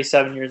still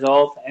 37 years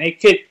old, and it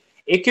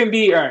can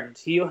be earned.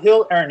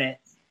 He'll earn it.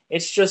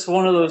 It's just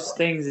one of those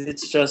things.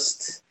 It's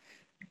just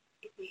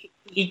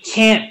he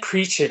can't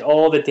preach it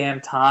all the damn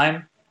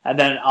time, and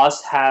then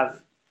us have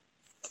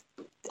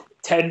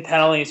 10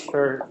 penalties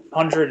for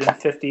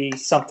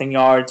 150-something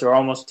yards or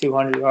almost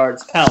 200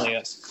 yards penalty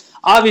us.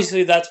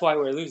 Obviously, that's why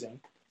we're losing.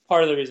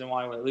 Part of the reason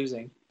why we're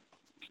losing.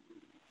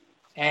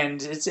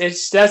 And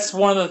that's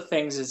one of the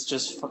things.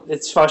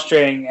 It's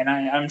frustrating, and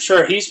I'm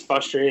sure he's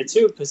frustrated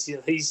too because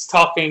he's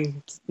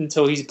talking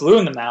until he's blue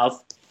in the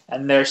mouth,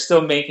 and they're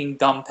still making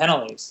dumb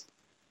penalties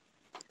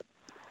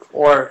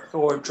or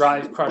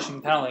drive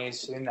crushing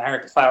penalties. In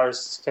Eric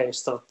Flowers'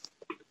 case, the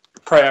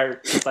prior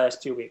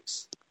last 2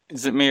 weeks.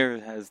 Is it me or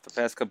has the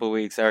past couple of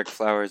weeks Eric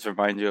Flowers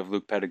remind you of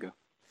Luke Pettigo?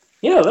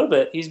 Yeah, a little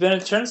bit. He's been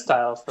a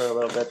turnstile for a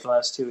little bit the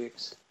last 2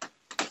 weeks.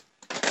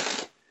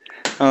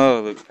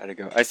 Oh, Luke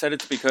Pettigo. I said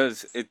it's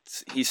because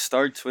he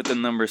starts with the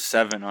number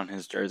 7 on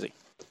his jersey.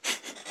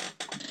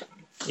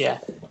 Yeah.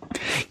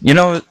 You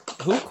know,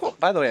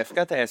 by the way, I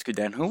forgot to ask you,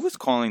 Dan, who was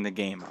calling the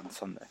game on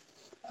Sunday?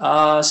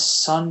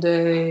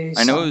 Sunday.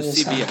 I know it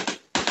was CBS.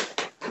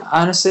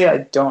 Honestly, I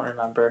don't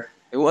remember.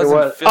 It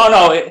wasn't Phil.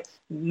 Oh,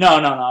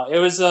 no. It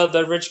was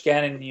the Rich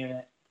Gannon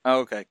unit.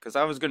 Oh, okay. Because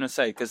I was going to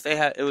say, because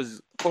it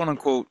was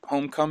quote-unquote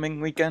homecoming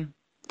weekend.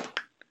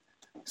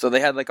 So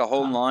they had like a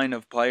whole line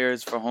of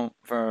players for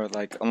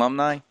like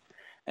alumni,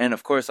 and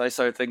of course I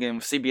started thinking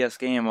CBS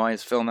game. Why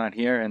is Phil not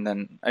here? And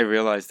then I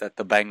realized that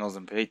the Bengals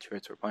and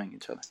Patriots were playing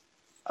each other.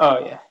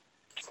 Oh yeah,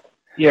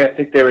 yeah. I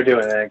think they were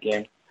doing that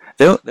game.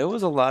 There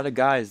was a lot of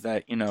guys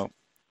that you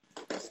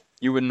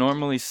would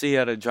normally see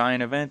at a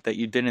Giant event that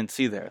you didn't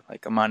see there.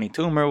 Like Amani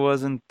Toomer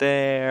wasn't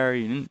there.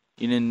 You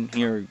didn't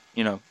hear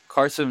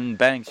Carson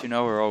Banks.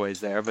 Were always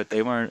there, but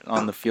they weren't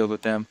on the field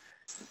with them.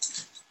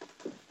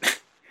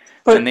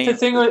 But the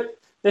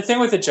thing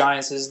with the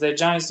Giants is the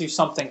Giants do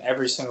something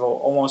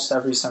almost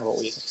every single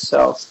week.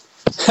 So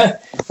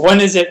when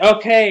is it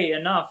okay?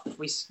 Enough.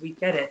 We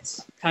get it,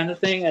 kind of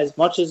thing. As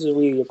much as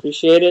we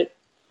appreciate it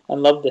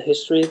and love the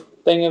history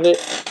thing of it.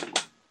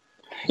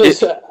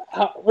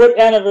 What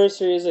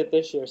anniversary is it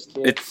this year,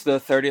 Steve? It's the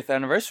 30th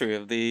anniversary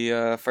of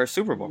the first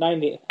Super Bowl.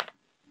 90.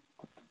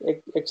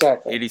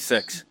 Exactly.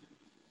 86.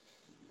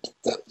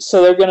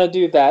 So they're gonna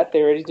do that.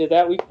 They already did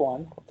that week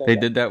 1. They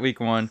did that week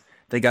 1.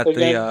 They got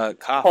the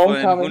Coughlin.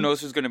 Homecoming. Who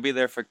knows who's going to be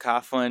there for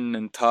Coughlin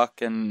and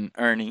Tuck and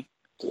Ernie?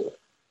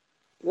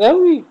 That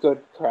would be a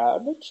good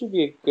crowd. That should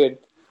be a good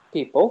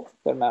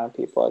amount of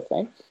people, I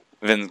think.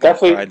 Vin's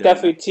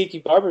definitely Tiki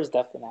Barber's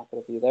definitely not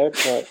going to be there,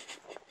 but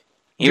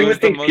you would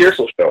think Pierce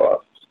will show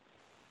up.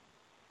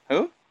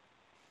 Who?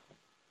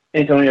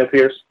 Antonio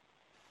Pierce.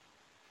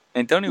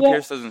 Antonio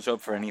Pierce doesn't show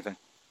up for anything.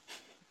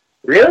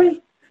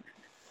 Really?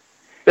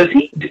 Does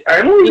he?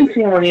 I don't even see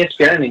him on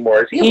ESPN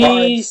anymore. Is he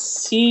alive?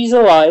 He's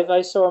alive.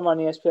 I saw him on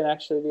ESPN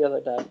actually the other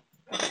day.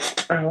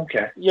 Oh,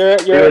 okay. You're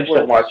just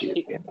don't watch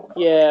ESPN.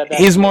 Yeah.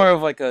 He's more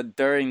of like a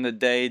during the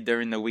day,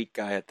 during the week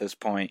guy at this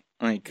point.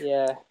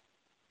 Yeah.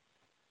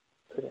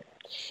 Pretty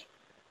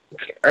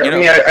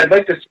much. I'd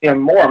like to see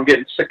him more. I'm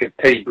getting sick of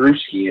Teddy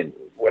Bruschi and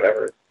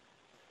whatever.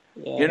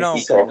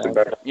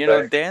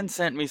 Yeah, Dan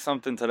sent me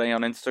something today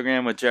on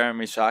Instagram with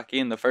Jeremy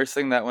Shockey, and the first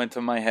thing that went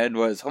to my head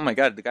was, oh my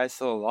God, the guy's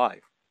still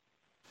alive.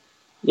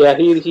 Yeah,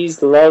 he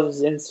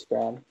loves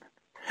Instagram.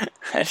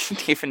 I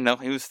didn't even know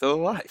he was still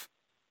alive.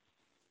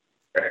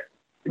 Is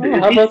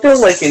he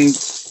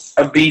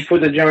still in a beef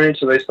with the Giants,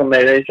 so they still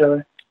mad at each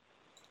other?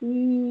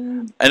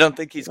 I don't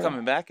think he's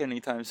coming back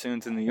anytime soon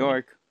to New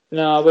York.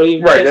 No,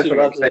 but that's what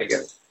I'm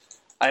thinking.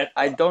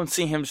 I don't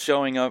see him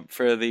showing up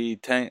for the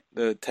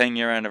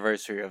 10-year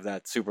anniversary of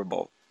that Super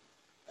Bowl.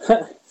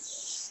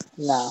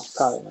 No,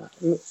 probably not.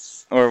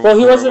 Or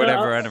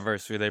whatever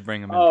anniversary they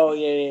bring him in. Oh,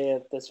 yeah,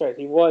 that's right.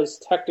 He was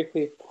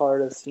technically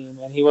part of the team,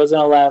 and he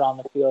wasn't allowed on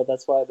the field.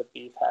 That's why the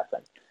beef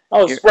happened.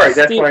 That's why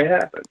it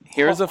happened.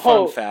 Here's a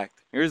fun fact.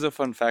 Here's a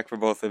fun fact for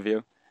both of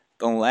you.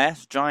 The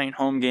last Giant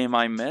home game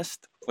I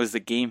missed was the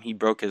game he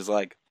broke his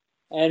leg.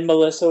 And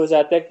Melissa was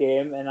at that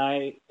game, and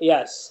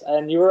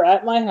and you were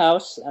at my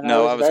house, and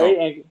no, I was very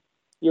home. Angry.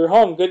 You were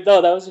home. Good,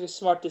 though. That was a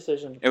smart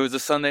decision. It was a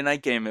Sunday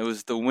night game. It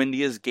was the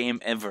windiest game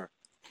ever.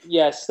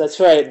 Yes, that's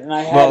right. And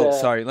I had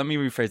sorry, let me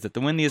rephrase it.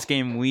 The windiest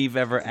game we've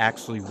ever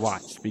actually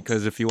watched.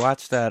 Because if you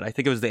watched that, I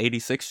think it was the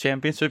 86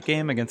 championship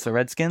game against the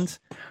Redskins.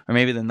 Or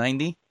maybe the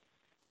 90.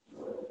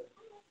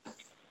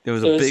 There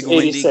was a big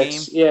windy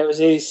game. Yeah, it was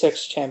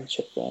 86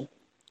 championship game.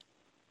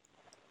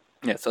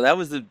 Yeah, so that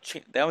was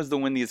the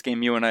windiest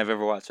game you and I have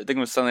ever watched. I think it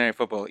was Sunday Night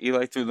Football.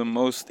 Eli threw the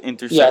most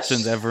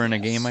interceptions ever in a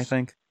game, I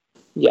think.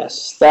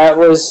 Yes, that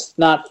was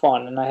not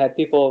fun, and I had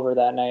people over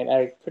that night.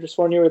 I could have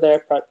sworn you were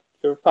there.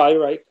 You were probably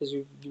right, because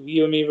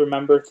you and me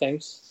remember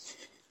things.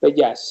 But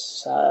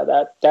yes,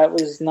 that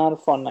was not a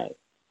fun night.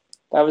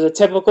 That was a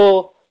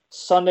typical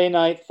Sunday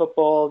Night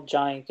Football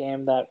Giant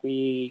game that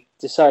we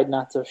decide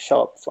not to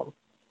show up from.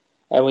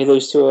 And we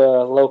lose to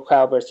a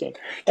low-caliber team.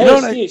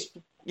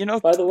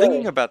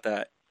 Thinking about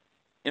that,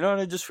 you know what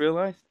I just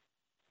realized?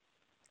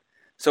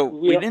 So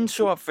we didn't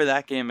show up for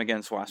that game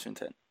against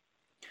Washington.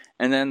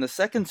 And then the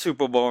second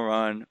Super Bowl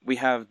run, we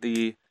have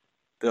the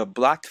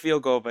blocked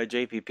field goal by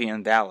JPP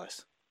in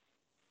Dallas.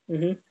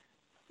 Mm-hmm.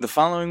 The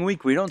following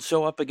week, we don't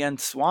show up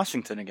against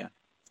Washington again.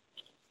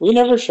 We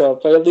never show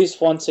up, but at least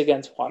once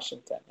against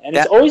Washington. And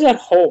it's always at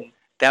home.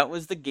 That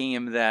was the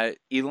game that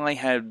Eli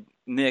had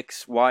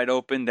Nix wide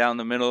open down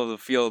the middle of the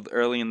field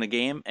early in the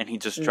game, and he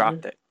just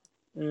dropped it.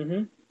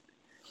 Mm-hmm.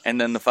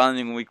 And then the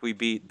following week, we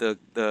beat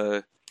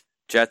the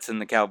Jets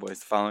and the Cowboys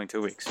the following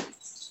 2 weeks.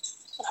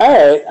 All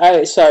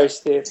right. Sorry,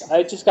 Steve.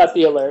 I just got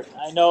the alert.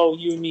 I know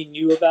you and me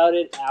knew about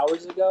it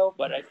hours ago,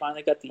 but I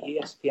finally got the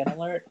ESPN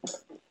alert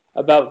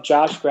about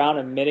Josh Brown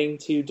admitting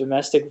to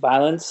domestic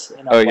violence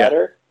in a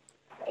letter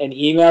and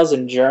emails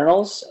and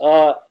journals,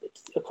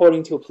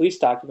 according to police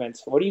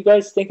documents. What do you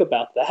guys think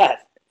about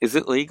that? Is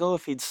it legal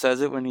if he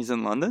says it when he's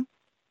in London?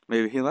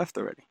 Maybe he left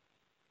already.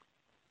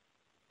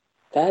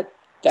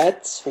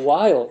 That's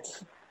wild.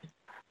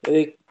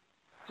 Now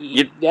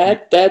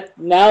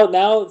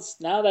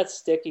that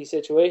sticky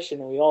situation.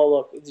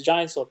 The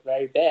Giants look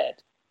very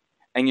bad.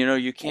 And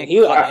you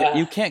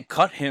can't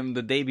cut him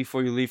the day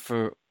before you leave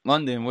for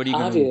London. What are you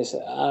going to do?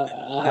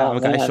 Have a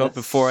guy show up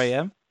at 4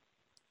 a.m.?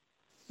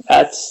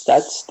 That's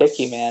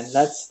sticky, man.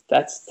 That's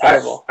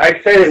terrible.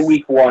 I said it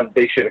week 1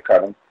 they should have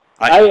cut him.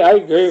 I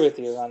agree with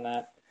you on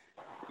that.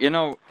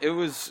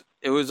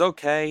 It was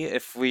okay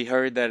if we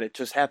heard that it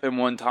just happened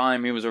one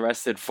time, he was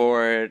arrested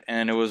for it,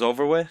 and it was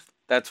over with.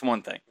 That's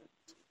one thing.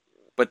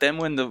 But then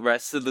when the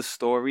rest of the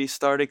story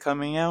started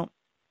coming out,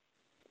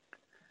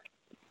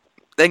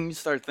 then you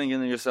start thinking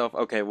to yourself,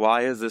 okay,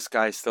 why is this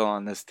guy still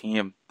on this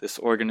team? This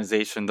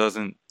organization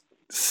doesn't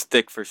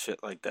stick for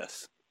shit like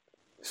this.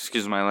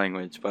 Excuse my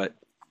language, but...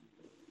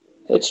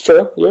 It's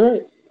true. You're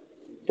right.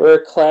 We're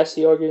a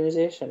classy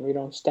organization. We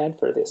don't stand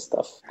for this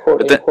stuff,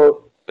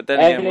 quote-unquote. But then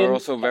again, we're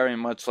also very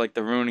much like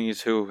the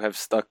Rooneys who have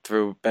stuck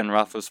through Ben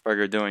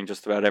Roethlisberger doing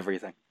just about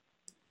everything.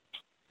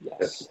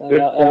 Yes,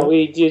 and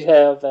we do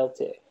have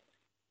LT.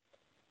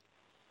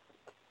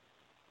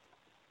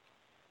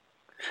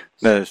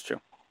 That is true.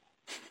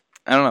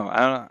 I don't know.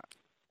 I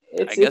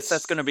guess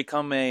that's going to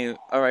become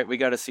all right, we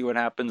got to see what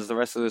happens the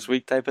rest of this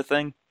week type of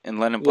thing and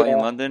let him play in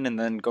London and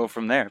then go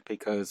from there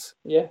because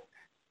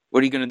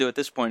what are you going to do at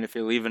this point if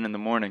you're leaving in the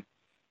morning?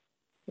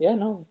 Yeah,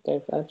 no,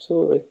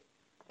 absolutely.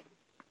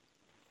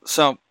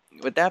 So,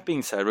 with that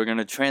being said, we're going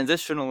to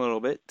transition a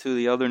little bit to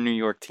the other New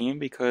York team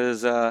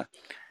because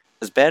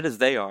as bad as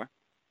they are,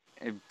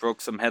 it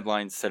broke some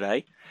headlines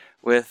today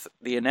with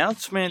the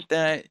announcement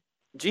that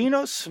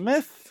Geno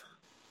Smith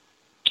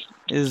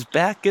is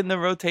back in the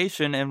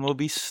rotation and will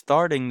be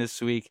starting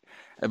this week.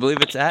 I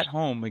believe it's at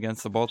home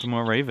against the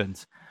Baltimore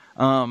Ravens.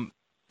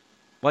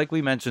 Like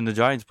we mentioned, the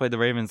Giants played the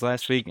Ravens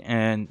last week,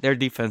 and their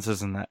defense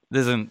isn't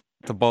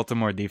the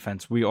Baltimore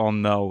defense we all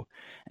know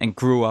and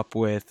grew up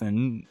with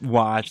and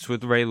watched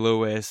with Ray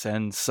Lewis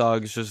and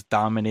Suggs just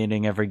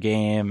dominating every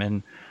game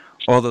and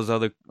all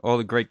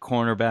the great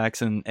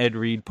cornerbacks and Ed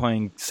Reed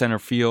playing center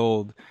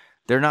field.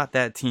 They're not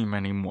that team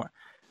anymore.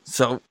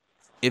 So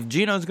if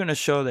Geno's going to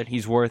show that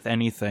he's worth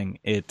anything,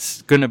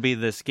 it's going to be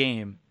this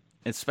game,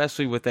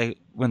 especially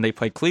when they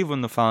play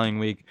Cleveland the following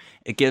week.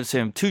 It gives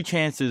him 2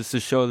 chances to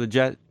show the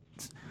Jets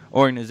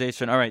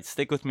organization, all right,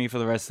 stick with me for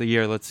the rest of the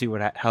year. Let's see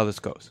how this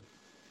goes.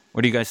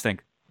 What do you guys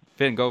think?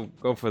 Finn, go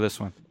for this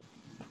one.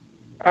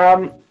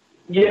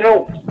 It's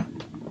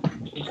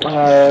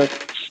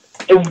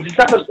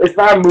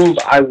not a move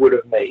I would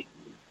have made.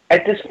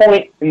 At this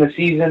point in the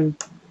season,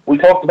 we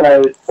talked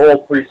about it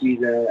all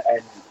preseason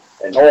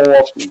and all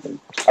offseason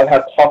of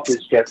how tough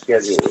this Jets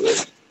schedule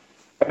is.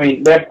 I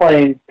mean, they're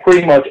playing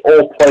pretty much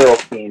all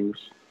playoff teams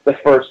the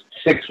first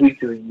 6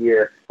 weeks of the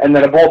year, and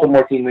then a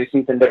Baltimore team they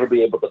seem to never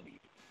be able to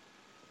beat.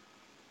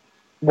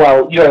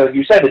 Well,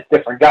 you said it's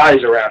different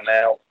guys around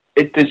now.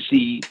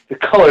 The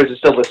colors are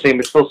still the same.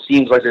 It still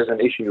seems like there's an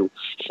issue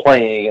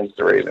playing against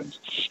the Ravens.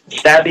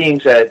 That being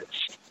said,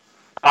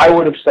 I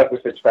would have stuck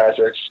with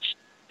Fitzpatrick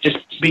just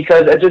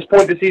because at this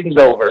point the season's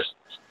over.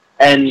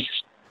 And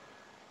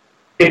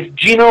if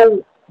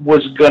Geno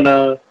was going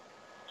to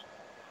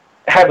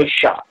have a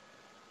shot,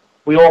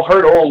 we all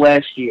heard all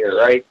last year,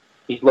 right?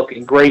 He's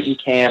looking great in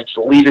camps,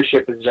 the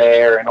leadership is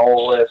there and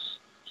all this.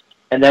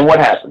 And then what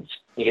happens?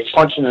 He gets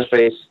punched in the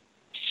face,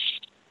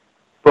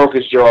 broke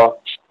his jaw,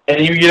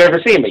 and you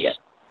never see him again.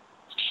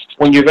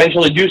 When you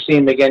eventually do see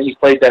him again, he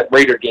played that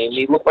Raider game, and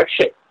he looked like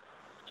shit.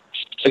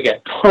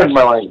 Again, pardon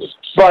my language.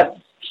 But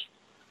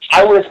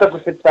I would have stuck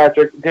with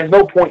Fitzpatrick. There's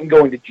no point in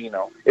going to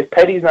Geno. If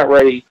Petty's not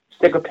ready,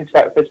 stick with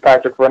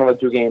Fitzpatrick for another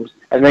 2 games,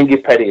 and then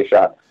give Petty a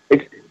shot.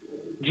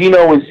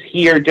 Geno is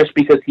here just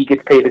because he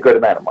gets paid a good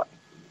amount of money,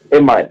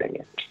 in my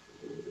opinion.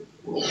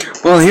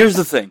 Well, here's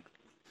the thing.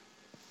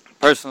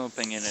 Personal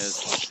opinion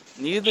is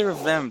neither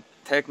of them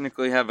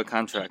technically have a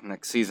contract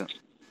next season.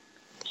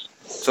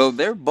 So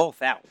they're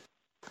both out.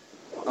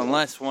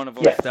 Unless one of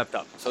them stepped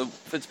up. So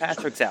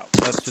Fitzpatrick's out.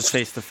 Let's just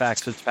face the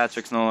facts.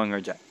 Fitzpatrick's no longer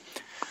a Jet.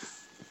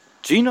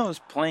 Geno's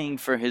playing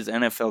for his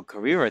NFL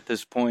career at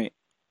this point.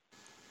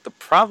 The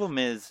problem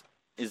is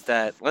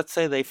that let's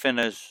say they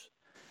finish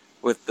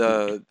with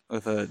a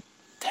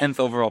 10th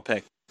overall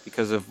pick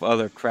because of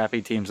other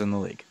crappy teams in the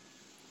league.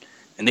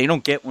 And they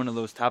don't get one of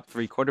those top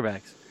 3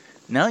 quarterbacks.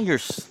 Now you're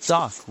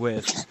stuck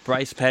with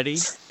Bryce Petty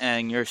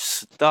and you're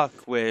stuck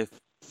with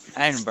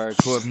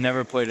Heidenberg, who have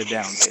never played a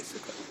down,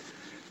 basically.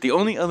 The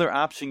only other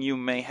option you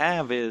may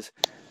have is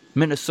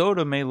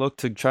Minnesota may look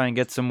to try and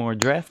get some more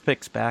draft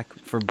picks back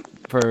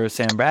for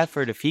Sam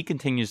Bradford if he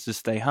continues to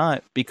stay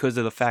hot because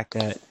of the fact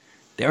that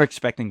they're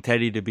expecting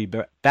Teddy to be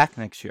back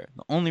next year.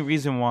 The only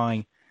reason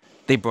why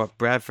they brought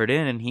Bradford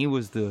in and he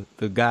was the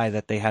guy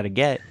that they had to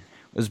get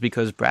was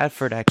because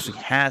Bradford actually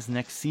has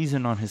next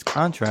season on his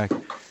contract.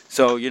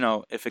 So,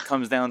 if it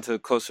comes down to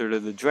closer to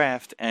the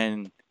draft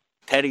and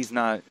Teddy's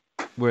not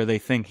where they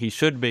think he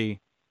should be,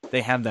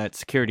 they have that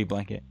security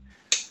blanket.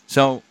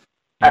 So,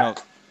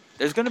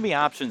 there's going to be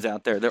options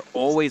out there. There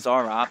always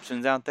are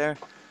options out there.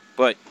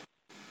 But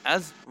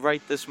as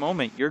right this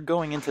moment, you're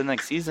going into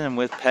next season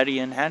with Petty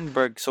and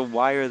Heidenberg, so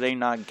why are they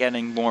not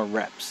getting more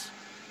reps?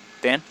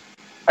 Dan?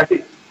 I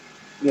think,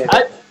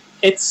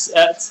 it's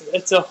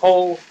a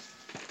whole...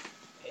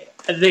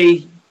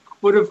 They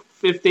would have,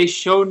 if they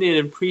showed it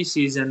in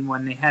preseason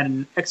when they had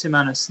an X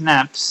amount of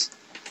snaps,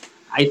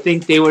 I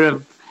think they would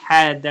have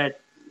had that,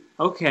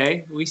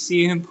 okay, we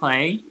see him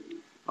playing.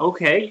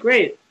 Okay,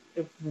 great.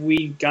 If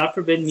we, God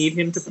forbid, need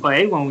him to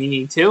play when we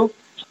need to,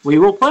 we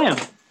will play him.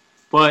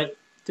 But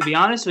to be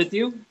honest with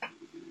you,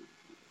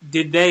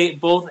 did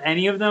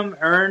any of them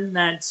earn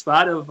that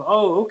spot of,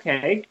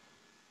 okay,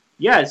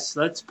 yes,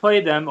 let's play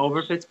them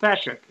over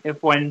Fitzpatrick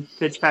when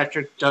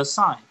Fitzpatrick does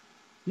sign?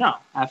 No,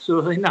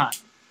 absolutely not.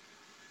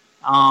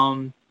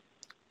 I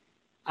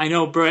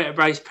know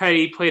Bryce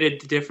Petty played a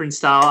different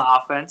style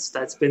of offense.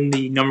 That's been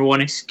the number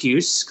one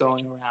excuse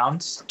going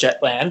around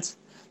Jetland.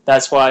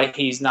 That's why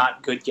he's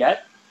not good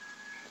yet.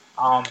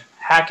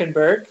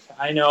 Hackenberg,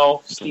 I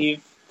know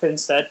Steve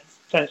Pinstead,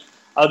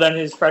 other than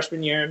his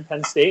freshman year in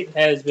Penn State,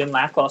 has been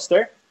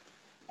lackluster,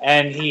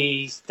 and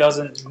he's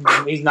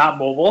not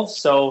mobile,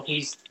 so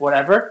he's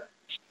whatever.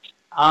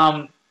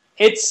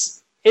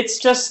 It's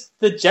just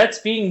the Jets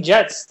being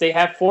Jets. They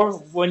have 4.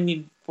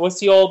 What's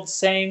the old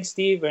saying,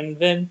 Steve? And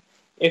then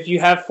if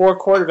you have 4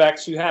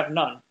 quarterbacks, you have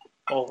none.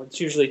 Well, it's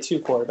usually 2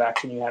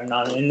 quarterbacks and you have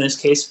none. In this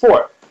case,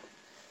 4.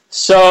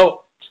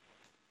 So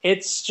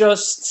it's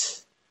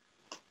just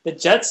the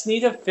Jets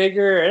need to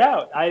figure it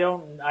out.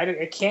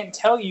 I can't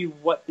tell you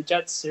what the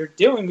Jets are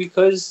doing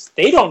because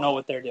they don't know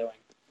what they're doing.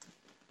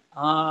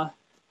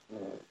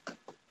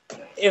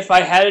 If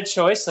I had a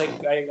choice, I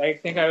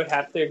think I would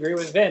have to agree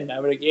with Vin. I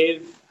would have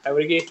gave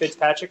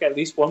Fitzpatrick at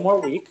least 1 more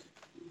week.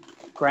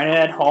 Granted,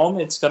 at home,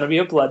 it's going to be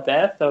a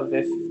bloodbath of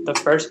if the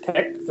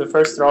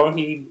first throw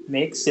he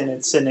makes, and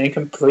it's an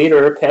incomplete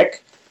or a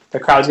pick, the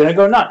crowd's going to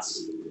go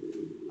nuts.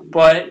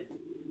 But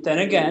then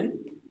again,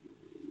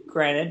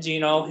 granted,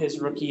 Geno, his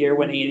rookie year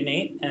went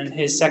 8-8, and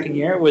his second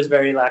year was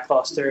very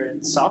lackluster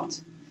and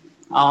sucked.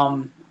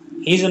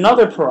 He's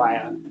another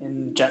pariah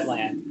in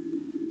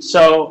Jetland.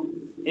 So,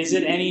 is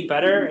it any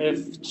better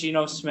if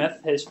Geno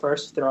Smith, his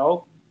first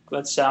throw,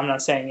 let's say, I'm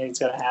not saying it's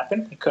going to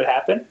happen, it could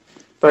happen,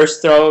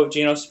 first throw of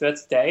Geno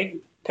Smith's day,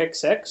 pick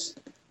 6.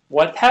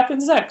 What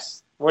happens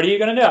next? What are you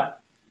going to do?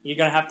 You're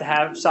going to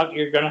have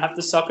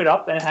to suck it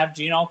up and have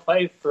Geno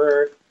play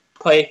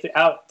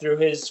out through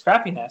his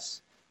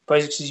crappiness.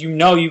 Because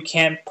you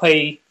can't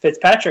play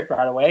Fitzpatrick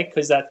right away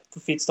because that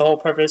defeats the whole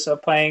purpose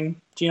of playing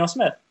Geno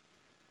Smith.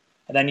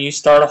 And then you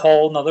start a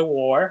whole another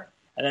war,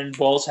 and then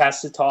Bowles has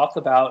to talk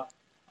about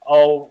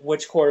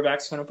which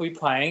quarterback's going to be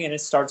playing, and it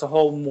starts a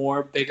whole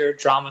bigger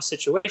drama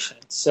situation.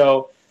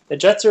 So the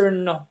Jets are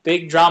in a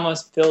big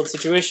drama-filled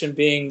situation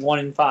being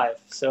 1-5.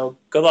 So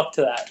good luck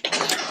to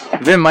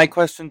that. Vin, my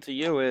question to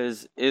you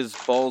is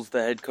Bowles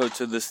the head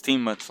coach of this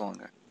team much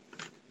longer?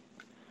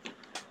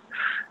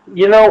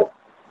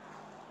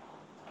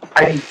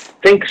 I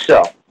think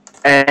so.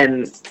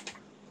 And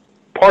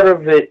part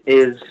of it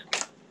is,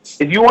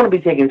 if you want to be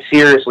taken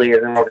seriously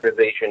as an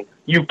organization,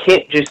 you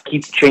can't just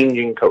keep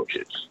changing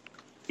coaches.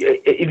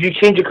 If you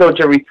change a coach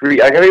every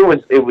 3, I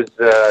think it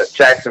was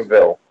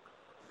Jacksonville,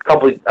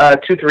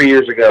 2-3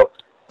 years ago.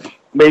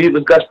 Maybe it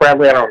was Gus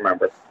Bradley, I don't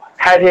remember.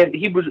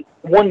 He was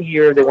 1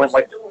 year, they went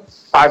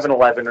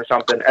 5-11 or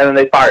something, and then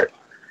they fired him.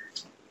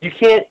 You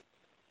can't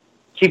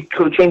keep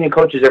changing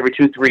coaches every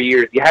 2-3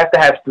 years. You have to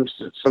have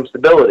some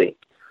stability.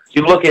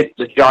 You look at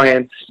the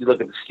Giants, you look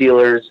at the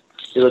Steelers,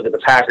 you look at the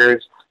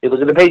Packers, you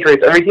look at the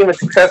Patriots. Every team that's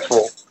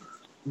successful,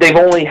 they've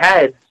only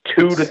had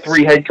 2 to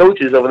 3 head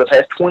coaches over the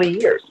past 20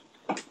 years.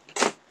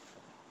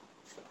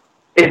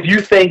 If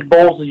you think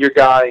Bowles is your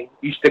guy,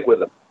 you stick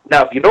with him.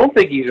 Now, if you don't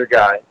think he's your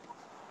guy,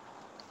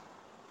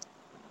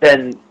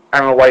 then I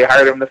don't know why you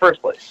hired him in the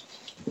first place.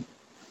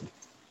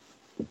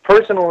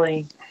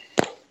 Personally,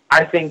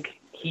 I think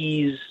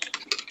he's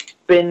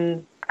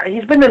been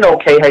an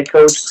okay head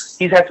coach.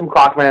 He's had some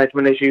clock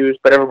management issues,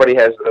 but everybody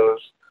has those.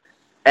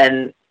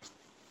 And,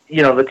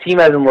 the team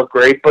hasn't looked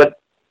great, but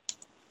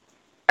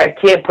I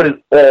can't put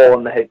it all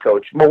on the head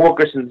coach. Mo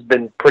Wilkerson's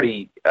been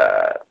pretty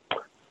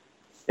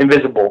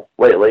invisible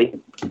lately.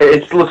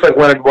 It looks like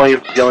Leonard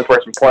Williams is the only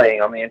person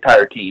playing on the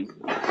entire team.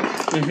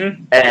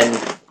 Mm-hmm.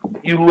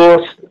 And you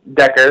lose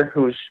Decker,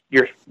 who's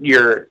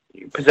your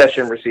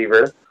possession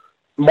receiver.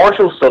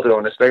 Marshall's still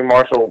doing this thing.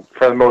 Marshall,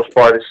 for the most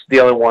part, is the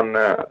only one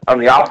on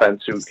the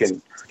offense who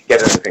can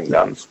get anything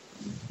done.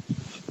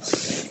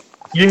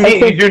 You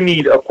do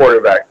need a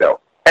quarterback, though.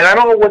 And I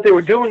don't know what they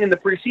were doing in the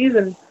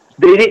preseason.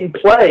 They didn't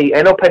play.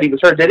 I know Petty was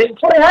hurt. They didn't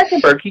play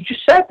Hackenberg. He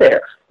just sat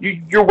there.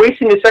 You're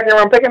wasting a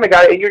second-round pick on the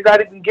guy, and you're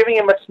not even giving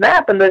him a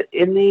snap in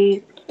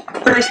the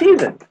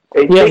preseason.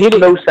 It makes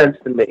no sense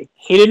to me.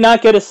 He did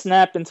not get a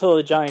snap until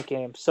the Giant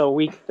game, so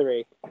week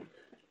 3.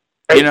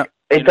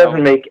 It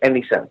doesn't make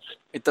any sense.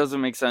 It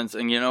doesn't make sense.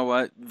 And you know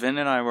what? Vin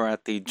and I were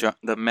at the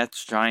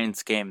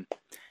Mets-Giants game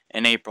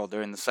in April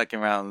during the second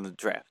round of the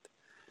draft.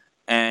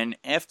 And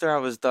after I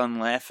was done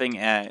laughing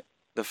at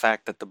the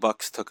fact that the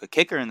Bucks took a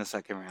kicker in the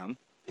second round,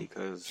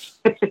 because,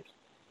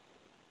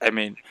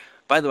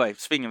 by the way,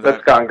 speaking of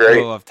that's gone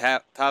great. Off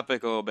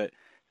topic a little bit,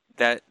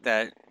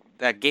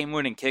 that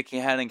game-winning kick he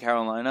had in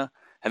Carolina,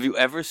 have you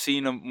ever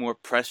seen a more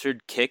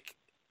pressured kick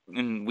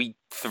in week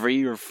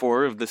 3 or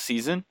 4 of the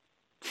season?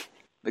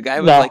 The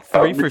guy was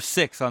 3 for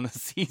 6 on the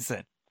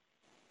season.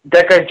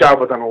 That guy's job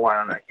was on the line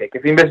on that kick.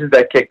 If he misses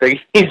that kick,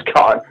 he's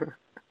gone.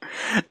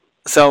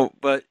 So,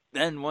 but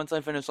then once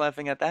I finished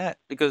laughing at that,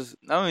 because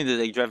not only did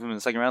they draft him in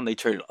the second round, they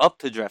traded up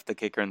to draft the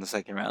kicker in the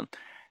second round.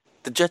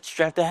 The Jets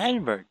drafted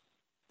Hackenberg.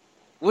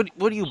 What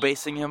are you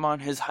basing him on?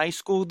 His high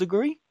school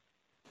degree?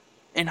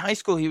 In high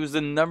school, he was the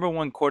number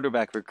 1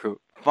 quarterback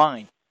recruit.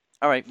 Fine.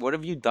 All right, what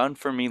have you done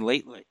for me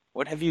lately?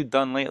 What have you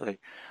done lately?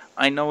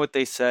 I know what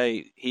they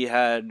say. He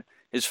had...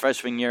 His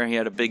freshman year, he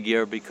had a big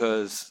year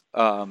because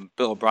Bill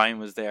O'Brien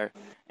was there,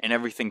 and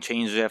everything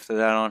changed after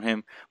that on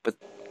him. But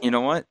you know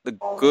what? The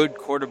good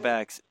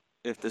quarterbacks,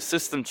 if the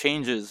system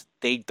changes,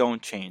 they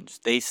don't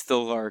change. They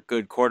still are a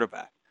good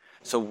quarterback.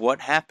 So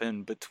what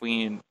happened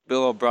between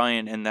Bill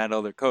O'Brien and that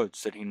other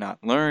coach? Did he not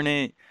learn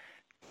it?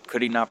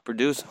 Could he not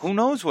produce? Who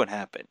knows what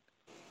happened?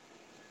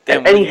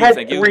 And he had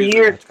 3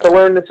 years to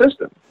learn the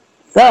system.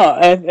 No,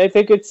 I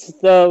think it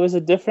was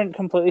a different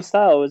completely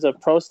style. It was a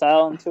pro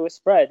style into a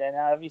spread. And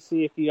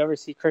obviously, if you ever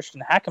see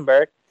Christian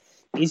Hackenberg,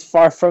 he's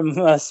far from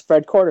a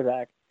spread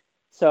quarterback.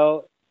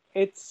 So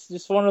it's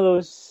just one of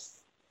those.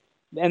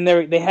 And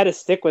they had to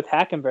stick with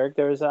Hackenberg.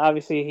 There was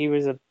obviously he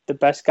was the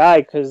best guy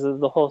because of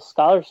the whole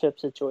scholarship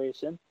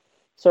situation.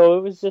 So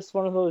it was just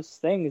one of those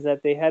things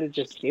that they had to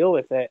just deal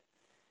with it.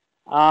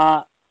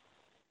 I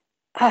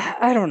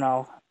don't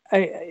know.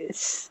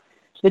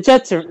 The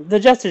Jets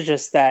are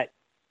just that.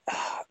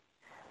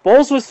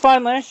 Bowles was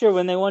fine last year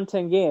when they won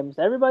 10 games.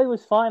 Everybody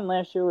was fine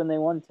last year when they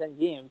won 10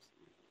 games.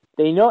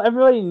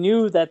 Everybody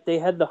knew that they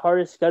had the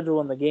hardest schedule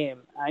in the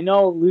game. I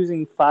know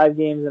losing 5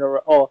 games in a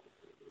row,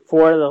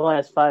 4 of the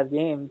last 5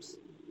 games,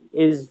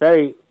 is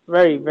very,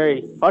 very,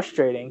 very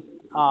frustrating.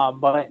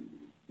 But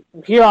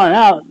here on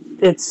out,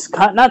 it's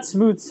not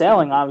smooth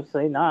sailing,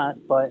 obviously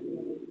not, but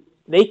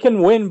they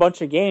can win a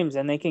bunch of games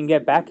and they can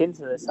get back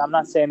into this. I'm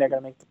not saying they're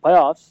going to make the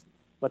playoffs,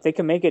 but they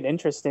can make it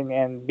interesting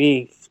and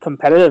be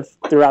competitive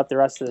throughout the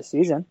rest of the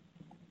season.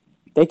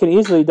 They could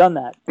easily have done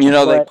that.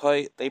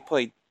 They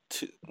played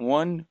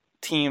one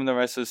team the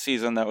rest of the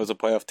season that was a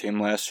playoff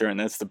team last year, and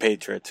that's the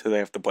Patriots, who they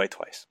have to play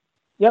twice.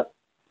 Yep.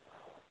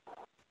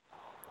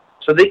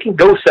 So they can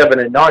go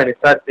 7-9. It's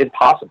not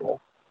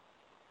impossible.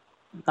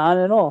 Not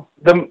at all.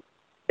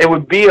 It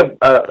would be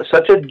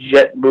such a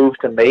Jet move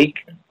to make,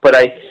 but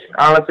I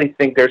honestly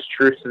think there's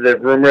truth to the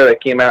rumor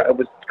that came out. It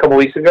was a couple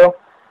weeks ago.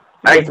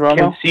 I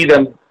can see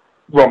them,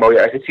 Romo,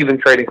 yeah, I can see them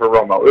trading for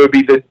Romo. It would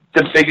be the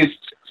biggest,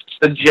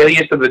 the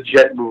jettiest of the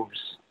Jet moves.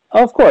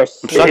 Oh, of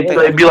course.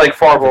 It'd be like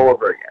Favre all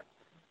over again.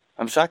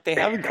 I'm shocked they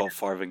haven't called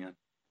Favre again.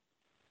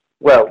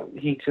 Well,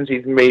 since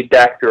he's made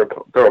Dak throw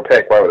a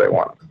pick, why would they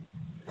want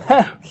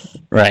him?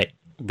 Right,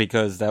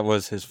 because that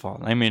was his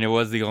fault. I mean, it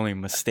was the only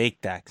mistake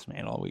Dak's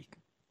made all week.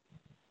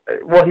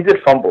 Well, he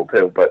did fumble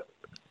too, but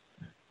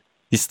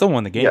he still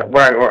won the game. Yeah,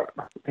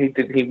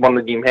 he won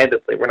the game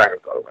handedly. We're not going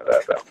to talk about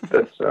that, though.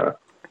 That's,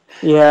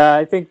 yeah,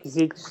 I think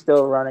Zeke's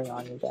still running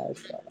on you guys.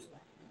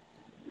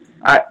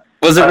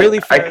 Was it really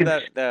fair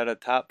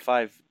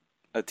that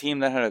a team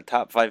that had a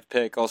top 5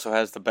 pick also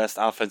has the best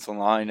offensive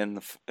line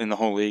in the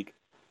whole league?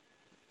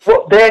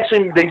 Well,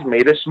 they've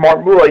made a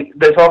smart move. Like,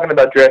 they're talking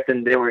about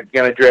drafting. They were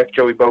going to draft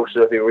Joey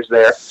Bosa if he was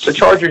there. The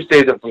Chargers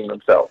saved up from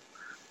themselves.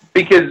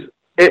 Because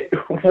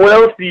what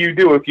else do you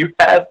do if you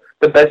have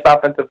the best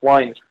offensive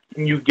line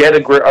and you get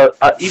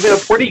even a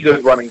pretty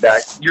good running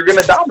back? You're going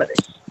to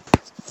dominate.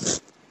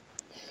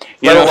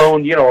 Let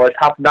alone, a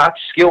top-notch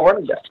skill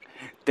running back.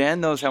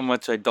 Dan knows how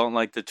much I don't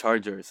like the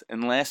Chargers.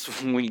 And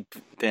last week,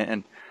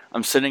 Dan,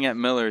 I'm sitting at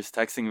Miller's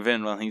texting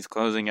Vin while he's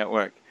closing at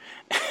work.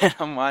 And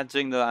I'm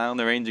watching the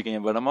Islander Ranger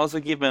game, but I'm also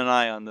keeping an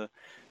eye on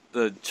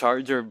the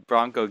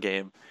Charger-Bronco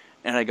game.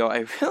 And I go,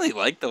 I really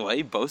like the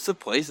way Bosa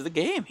plays the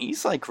game.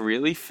 He's,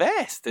 really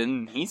fast,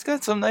 and he's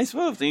got some nice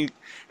moves. And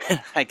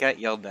I got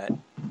yelled at.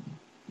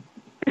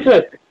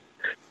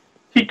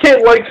 He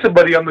can't like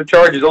somebody on the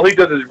Chargers. All he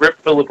does is rip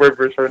Phillip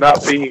Rivers for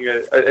not being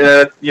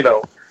a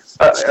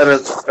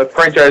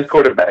franchise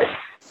quarterback.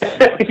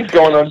 He's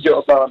going on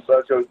Joey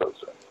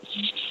Bosa.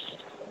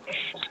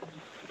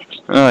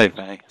 All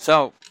right,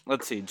 so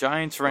let's see: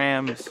 Giants,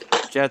 Rams,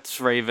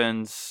 Jets,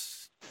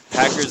 Ravens,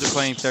 Packers are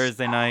playing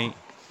Thursday night.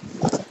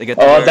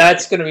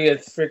 That's going to be a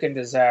freaking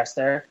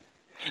disaster.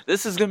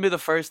 This is going to be the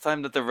first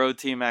time that the road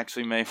team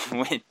actually may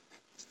win.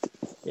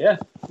 Yeah.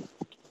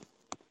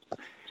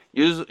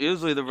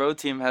 Usually the road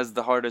team has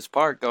the hardest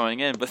part going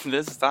in, but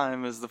this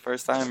time is the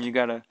first time you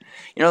gotta.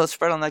 The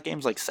spread on that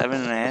game's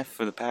 7.5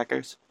 for the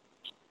Packers.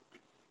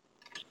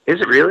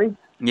 Is it really?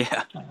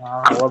 Yeah.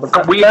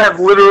 We have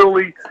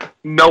literally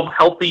no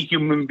healthy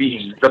human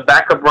beings. The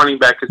backup running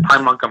back is Ty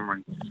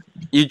Montgomery.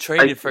 You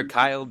traded for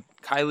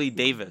Kylie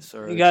Davis.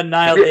 You got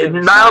Niall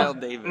Davis. Niall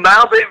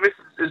Davis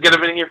is going to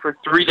be in here for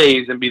 3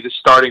 days and be the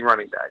starting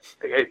running back.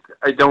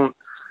 I don't...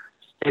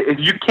 If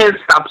you can't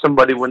stop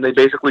somebody when they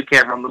basically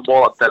can't run the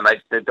ball up, then I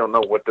don't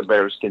know what the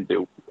Bears can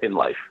do in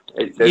life.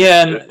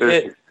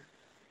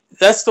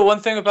 That's the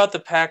one thing about the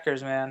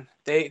Packers, man.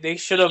 They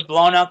should have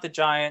blown out the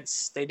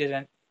Giants. They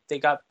didn't. They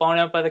got blown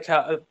out by the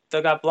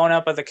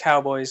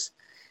Cowboys.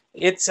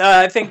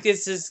 I think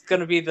this is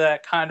going to be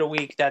the kind of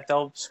week that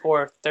they'll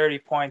score 30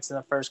 points in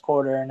the first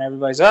quarter, and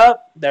everybody's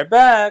up. They're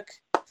back.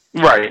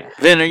 Right.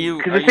 Then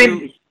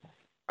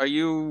are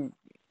you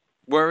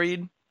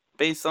worried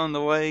based on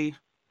the way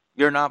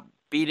you're not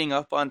beating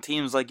up on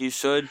teams like you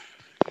should?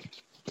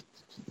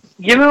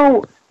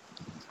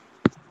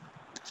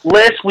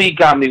 Last week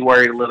got me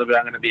worried a little bit,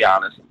 I'm going to be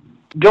honest.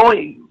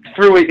 Going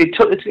through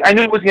I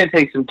knew it was going to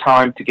take some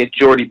time to get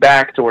Jordy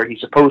back to where he's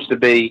supposed to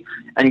be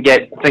and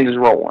get things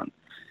rolling.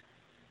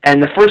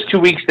 And the first 2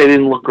 weeks, they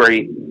didn't look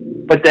great.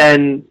 But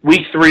then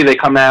week 3, they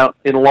come out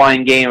in a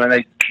Lion game, and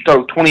they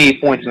throw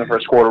 28 points in the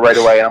first quarter right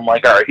away. And I'm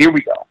like, all right, here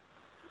we go.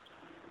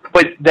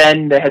 But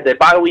then they had their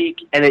bye week,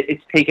 and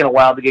it's taken a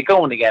while to get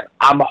going again.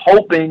 I'm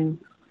hoping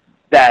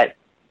that,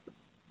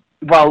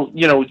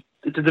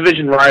 it's a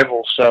division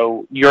rival,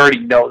 so you already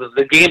know.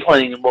 The game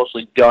planning is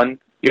mostly done.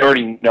 You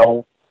already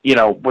know,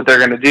 what they're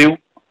going to do.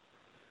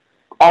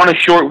 On a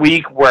short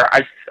week where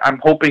I'm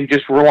hoping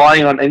just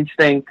relying on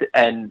instinct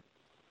and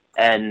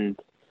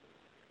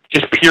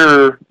just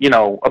pure,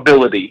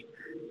 ability,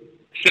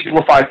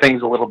 simplify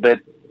things a little bit.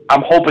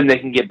 I'm hoping they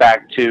can get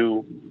back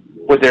to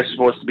what they're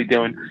supposed to be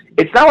doing.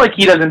 It's not like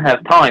he doesn't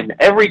have time.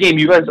 Every game,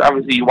 you guys,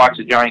 obviously, you watch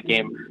the Giant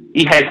game,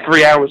 he had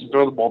 3 hours to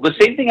throw the ball. The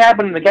same thing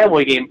happened in the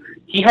Cowboy game.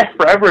 He had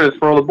forever to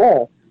throw the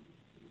ball.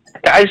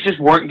 Guys just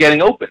weren't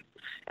getting open.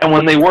 And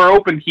when they were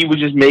open, he was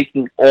just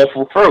making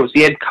awful throws.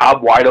 He had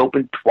Cobb wide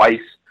open twice,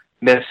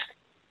 missed.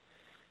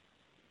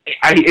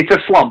 It's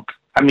a slump.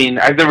 I mean,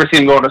 I've never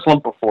seen him go in a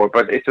slump before,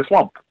 but it's a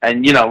slump.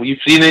 And,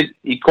 you've seen it.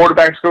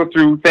 Quarterbacks go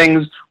through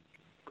things.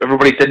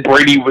 Everybody said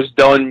Brady was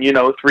done,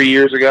 3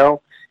 years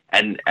ago.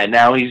 And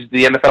now he's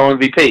the NFL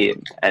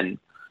MVP. And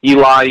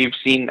Eli,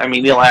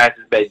 Eli has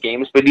his bad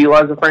games, but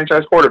Eli's a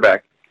franchise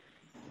quarterback.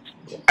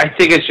 I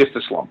think it's just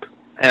a slump.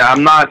 And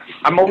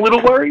I'm a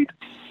little worried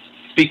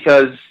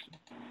because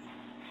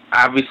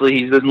obviously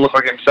he doesn't look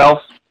like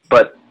himself,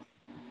 but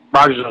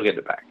Rodgers will get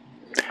it back.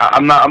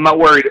 I'm not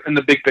worried in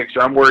the big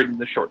picture. I'm worried in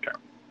the short term.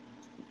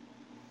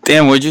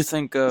 Dan, what'd you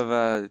think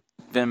of,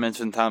 Ben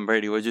mentioned Tom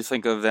Brady, what'd you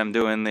think of them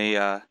doing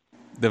the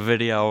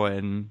video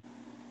and,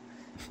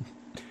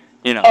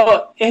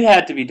 Oh, it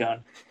had to be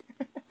done.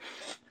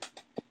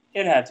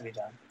 It had to be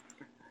done.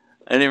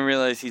 I didn't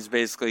realize he's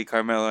basically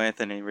Carmelo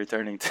Anthony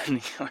returning to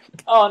New York.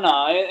 Oh,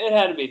 no, it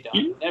had to be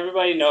done.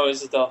 Everybody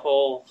knows the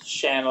whole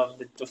sham of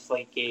the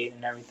Deflategate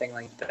and everything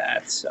like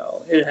that,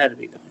 so it had to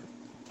be done.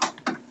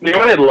 You know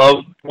what I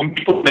love? When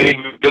people make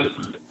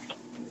videos...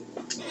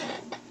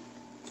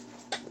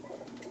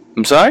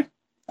 I'm sorry?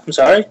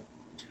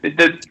 And,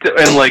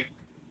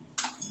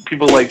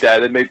 people like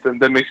that, that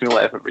makes me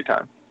laugh every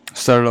time.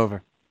 Start it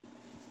over.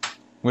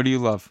 What do you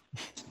love?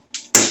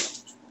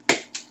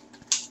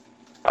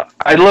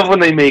 I love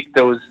when they make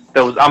those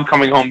I'm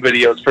coming home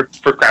videos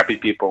for crappy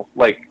people.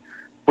 Like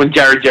when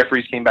Jared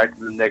Jeffries came back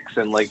to the Knicks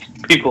and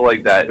people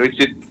like that.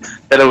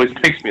 That always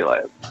makes me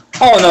laugh.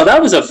 Oh no,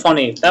 that was a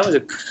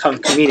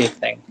comedic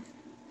thing.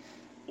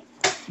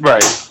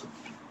 Right.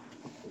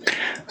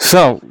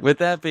 So, with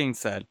that being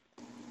said,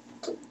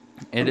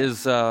 It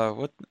is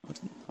what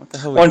the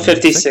hell?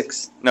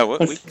 156. No,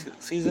 what week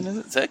season is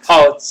it? 6?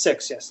 Oh, it's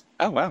 6. Yes.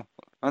 Oh wow,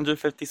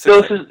 156.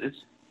 So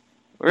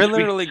We're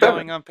literally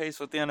going on pace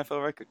with the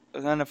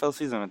NFL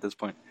season at this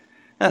point.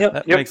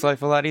 That makes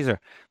life a lot easier.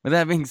 With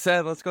that being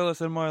said, let's go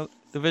listen to more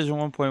Division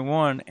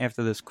 1.1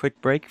 after this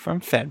quick break from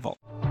FanVault.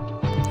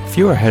 If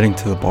you are heading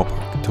to the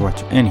ballpark to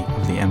watch any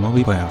of the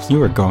MLB playoffs,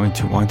 you are going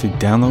to want to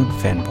download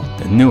FanVault,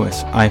 the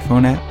newest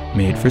iPhone app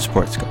made for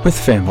sports. With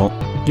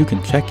FanVault, you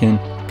can check in,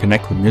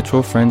 connect with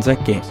mutual friends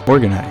at games,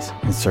 organize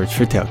and search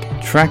for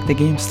tailgate, track the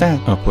game stats,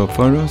 upload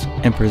photos,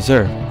 and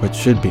preserve what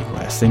should be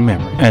lasting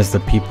memory. As the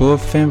people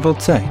of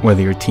FanVault say,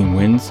 whether your team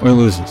wins or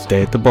loses,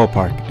 stay at the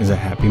ballpark is a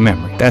happy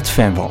memory. That's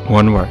FanVault,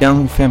 one word.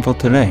 Download FanVault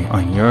today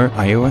on your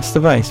iOS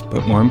device,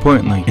 but more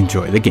importantly,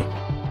 enjoy the game.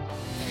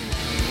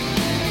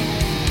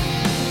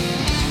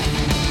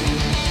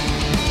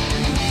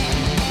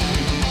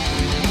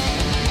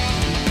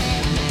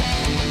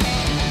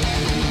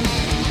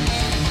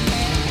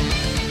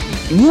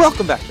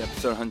 Welcome back to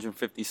episode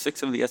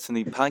 156 of the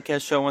S&D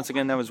Podcast Show. Once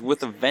again, that was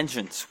With a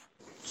Vengeance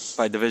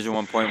by Division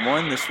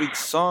 1.1, this week's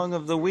Song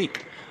of the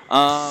Week.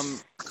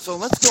 So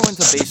let's go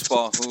into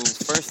baseball, who,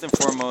 first and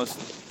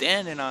foremost,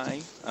 Dan and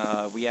I,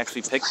 we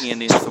actually picked the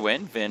Indians to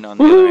win. Vin, on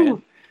the other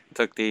hand,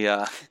 took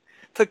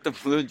the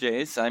Blue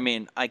Jays. I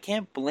mean, I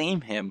can't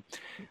blame him.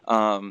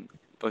 But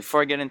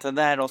before I get into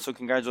that, also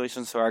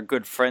congratulations to our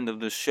good friend of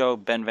the show,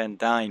 Ben Van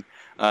Dyne,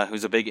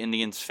 who's a big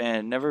Indians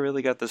fan. Never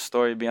really got the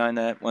story behind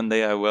that. One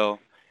day I will.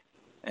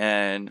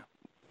 And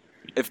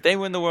if they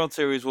win the World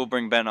Series, we'll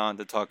bring Ben on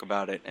to talk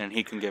about it, and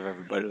he can give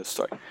everybody the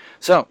story.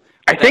 So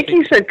I think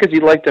he said because he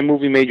liked the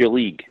movie Major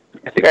League.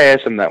 I think I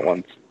asked him that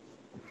once.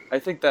 I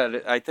think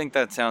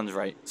that sounds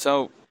right.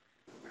 So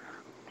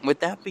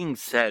with that being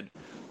said,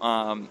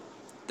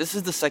 this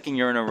is the second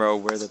year in a row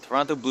where the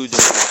Toronto Blue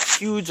Jays had a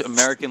huge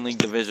American League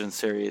Division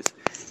Series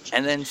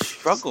and then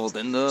struggled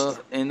in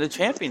the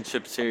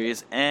championship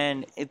series.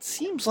 And it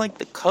seems like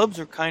the Cubs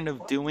are kind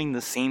of doing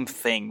the same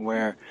thing,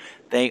 where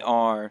they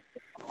are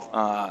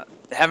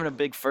having a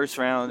big first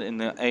round in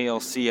the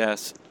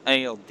ALDS,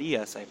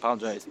 I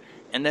apologize,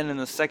 and then in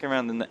the second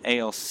round in the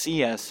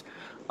ALCS,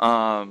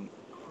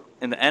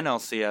 in the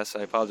NLCS,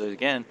 I apologize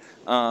again,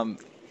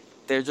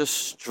 they're just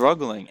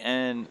struggling.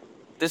 And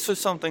this was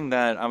something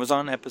that I was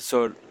on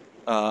episode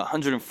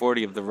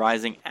 140 of the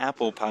Rising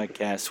Apple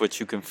podcast, which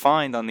you can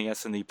find on the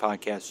S&D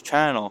podcast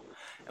channel.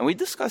 And we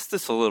discussed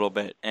this a little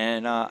bit.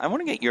 And I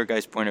want to get your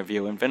guys' point of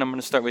view. And Vin, I'm going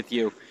to start with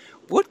you.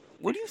 What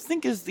do you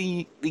think is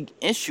the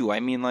issue? I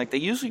mean, like,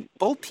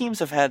 both teams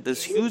have had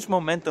this huge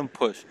momentum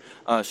push.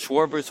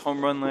 Schwarber's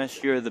home run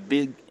last year, the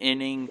big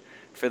inning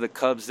for the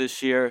Cubs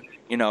this year.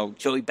 You know,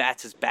 Joey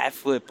Bats' bat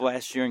flip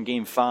last year in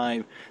Game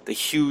 5. The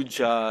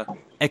huge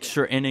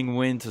extra inning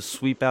win to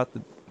sweep out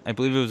I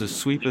believe it was a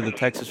sweep of the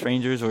Texas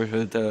Rangers, or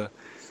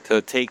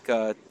to take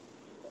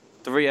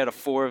 3 out of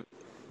 4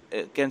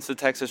 against the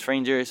Texas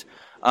Rangers.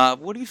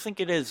 What do you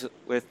think it is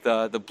with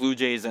the Blue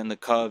Jays and the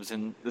Cubs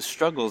and the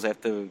struggles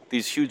after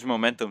these huge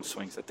momentum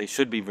swings that they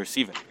should be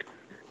receiving?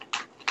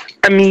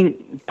 I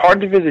mean,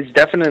 part of it is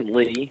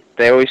definitely,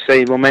 they always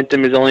say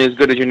momentum is only as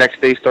good as your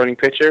next day's starting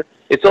pitcher.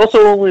 It's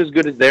also only as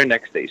good as their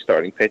next day's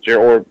starting pitcher,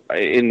 or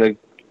in the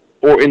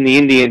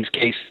Indians'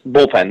 case,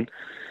 bullpen.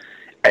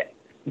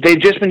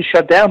 They've just been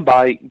shut down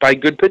by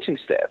good pitching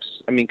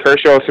staffs. I mean,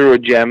 Kershaw threw a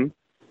gem.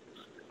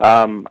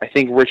 I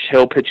think Rich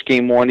Hill pitched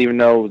Game 1, even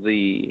though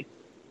the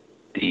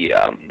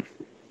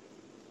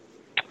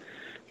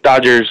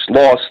Dodgers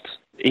lost.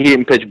 He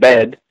didn't pitch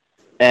bad.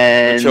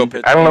 And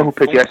I don't know who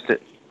pitched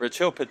yesterday. Rich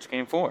Hill pitched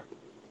Game 4.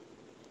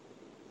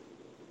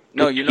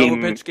 No, you know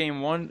who pitched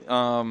Game 1?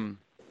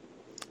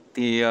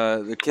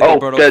 The kid that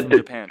brought over from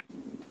Japan.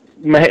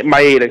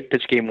 Maeda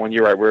pitched Game 1.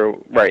 You're right. We're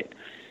right.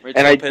 Rich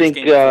and Hill I think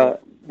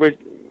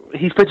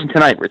he's pitching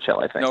tonight, Rich Hill,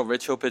 I think. No,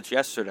 Rich Hill pitched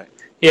yesterday.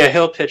 Yeah,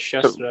 Hill pitched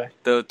yesterday.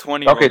 The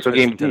 20-year-old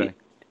pitching today.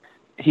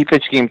 He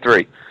pitched Game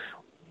 3.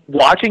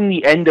 Watching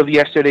the end of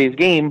yesterday's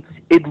game,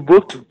 it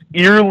looked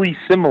eerily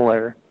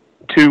similar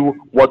to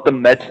what the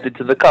Mets did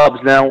to the Cubs.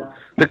 Now,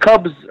 the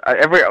Cubs,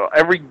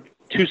 every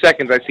 2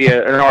 seconds I see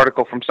an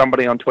article from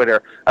somebody on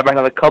Twitter about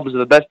how the Cubs are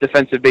the best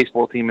defensive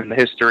baseball team in the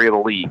history of the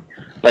league.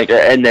 Like,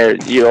 and they're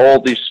all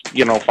these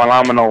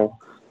phenomenal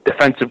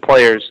defensive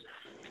players.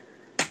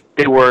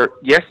 They were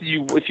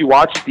if you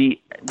watch the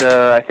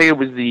I think it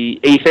was the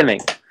 8th inning,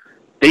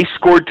 they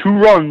scored 2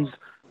 runs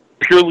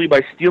purely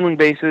by stealing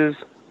bases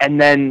and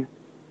then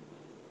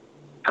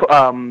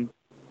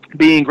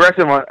being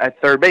aggressive at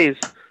third base.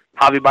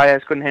 Javi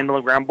Baez couldn't handle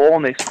a ground ball,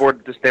 and they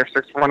scored their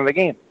 6th run of the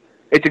game.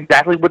 It's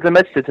exactly what the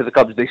Mets did to the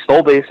Cubs. They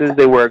stole bases,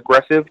 they were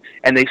aggressive,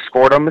 and they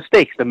scored on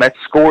mistakes. The Mets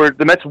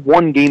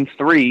won Game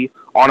 3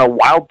 on a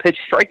wild pitch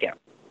strikeout.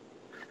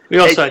 We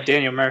also had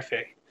Daniel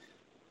Murphy.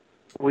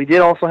 We did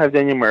also have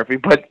Daniel Murphy,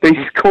 but they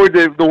scored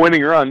the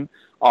winning run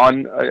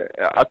on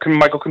a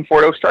Michael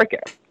Conforto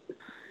strikeout.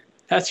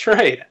 That's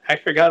right. I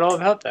forgot all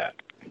about that.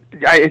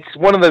 It's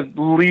one of the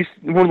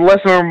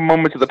lesser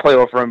moments of the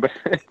playoff run, but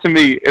to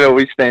me, it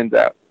always stands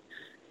out.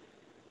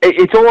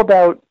 It's all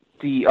about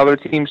the other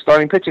team's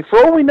starting pitching.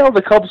 For all we know,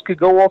 the Cubs could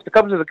go off. The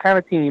Cubs are the kind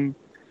of team.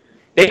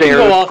 They can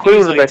go off clearly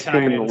easily the best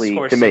tonight team in the and league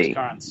score to 6 me.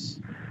 runs.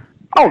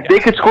 Oh, they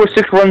could score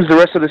 6 runs the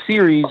rest of the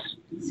series,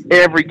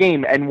 every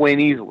game, and win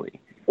easily.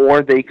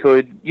 Or they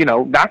could,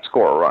 not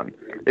score a run.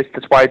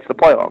 That's why it's the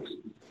playoffs.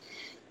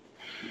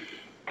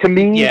 To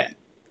me,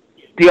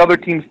 the other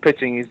team's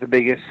pitching is the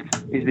biggest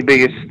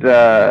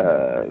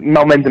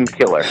momentum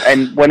killer.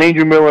 And when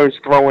Andrew Miller is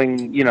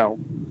throwing,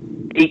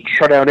 8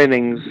 shutout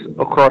innings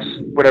across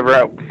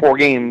 4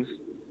 games,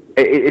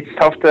 it's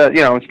tough to,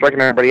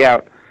 striking everybody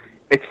out.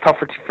 It's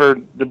tougher for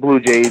the Blue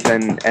Jays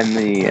and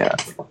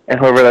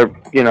whoever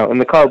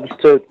and the Cubs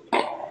to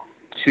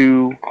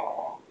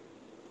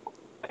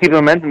keep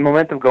the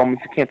momentum going if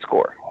you can't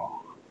score.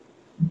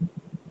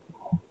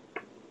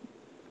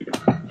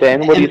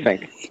 Dan, what do you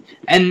think?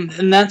 And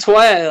that's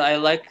why I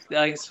like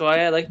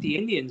the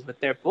Indians with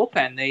their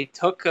bullpen. They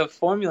took a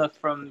formula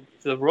from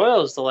the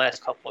Royals the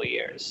last couple of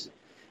years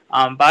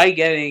by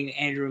getting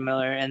Andrew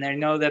Miller, and they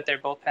know that their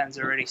bullpen's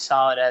already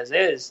solid as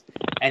is,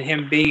 and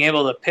him being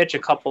able to pitch a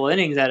couple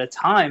innings at a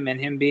time,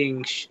 and him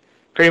being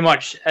pretty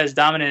much as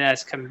dominant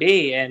as can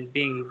be, and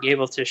being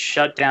able to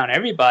shut down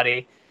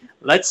everybody.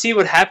 Let's see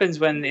what happens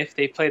if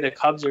they play the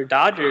Cubs or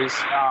Dodgers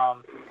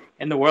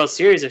in the World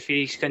Series, if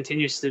he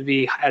continues to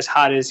be as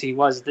hot as he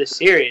was this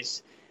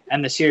series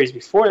and the series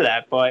before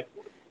that. But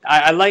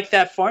I like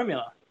that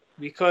formula,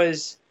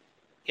 because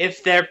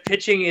if their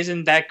pitching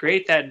isn't that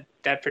great that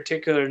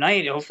particular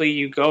night, hopefully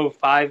you go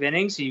 5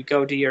 innings, you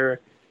go to your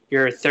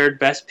third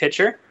best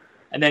pitcher,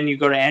 and then you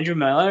go to Andrew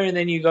Miller, and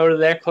then you go to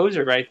their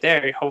closer right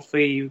there.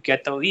 Hopefully you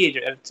get the lead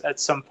at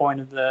some point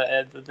of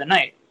the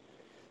night.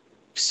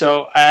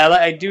 So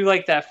I do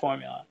like that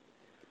formula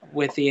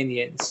with the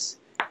Indians.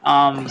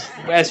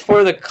 As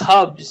for the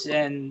Cubs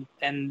and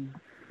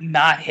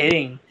not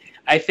hitting,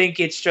 I think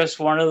it's just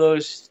one of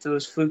those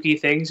fluky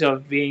things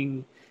of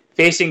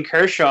facing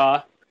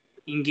Kershaw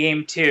in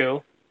Game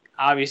 2.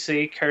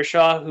 Obviously,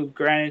 Kershaw, who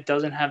granted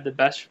doesn't have the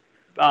best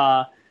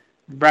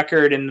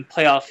record in the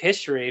playoff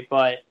history,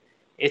 but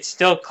it's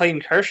still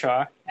Clayton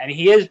Kershaw, and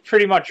he is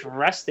pretty much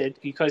rested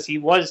because he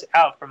was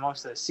out for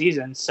most of the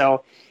season.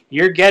 So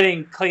you're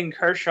getting Clayton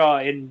Kershaw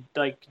in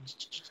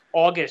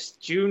August,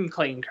 June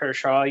Clayton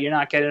Kershaw. You're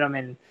not getting him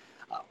in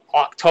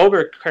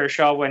October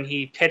Kershaw when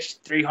he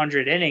pitched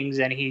 300 innings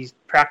and he's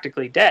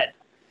practically dead.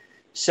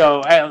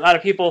 So a lot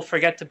of people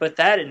forget to put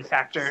that in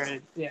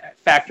factor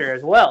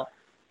as well.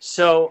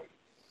 So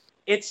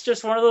it's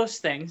just one of those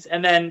things.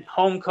 And then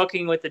home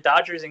cooking with the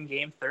Dodgers in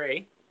Game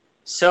 3.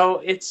 So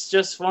it's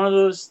just one of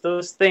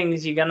those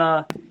things you're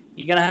gonna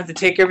have to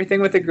take everything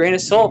with a grain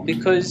of salt,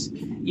 because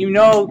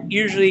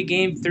usually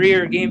Game 3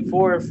 or Game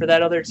 4 for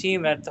that other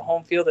team at the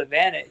home field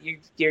advantage,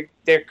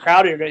 their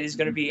crowd is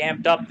going to be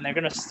amped up and they're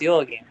going to steal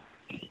a game,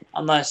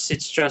 unless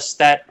it's just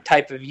that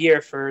type of year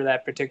for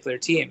that particular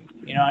team.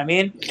 You know what I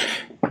mean?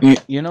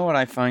 You know what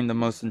I find the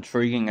most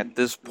intriguing at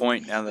this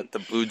point, now that the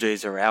Blue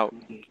Jays are out,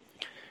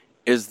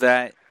 is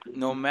that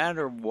no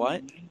matter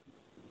what,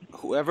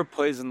 whoever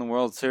plays in the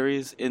World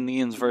Series,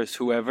 Indians versus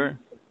whoever,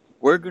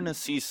 we're going to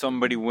see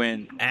somebody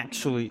win.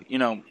 Actually,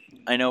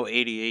 I know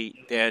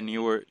 88, Dan,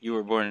 you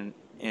were born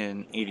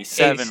in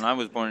 87, and I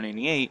was born in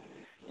 88,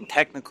 and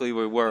technically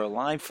we were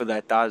alive for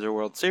that Dodger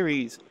World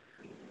Series,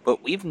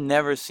 but we've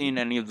never seen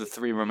any of the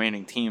 3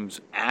 remaining teams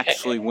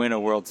actually win a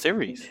World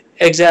Series.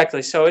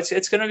 Exactly. So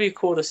it's going to be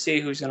cool to see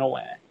who's going to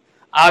win it.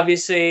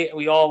 Obviously,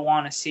 we all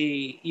want to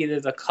see either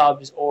the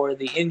Cubs or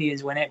the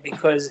Indians win it,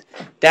 because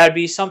that would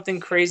be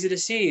something crazy to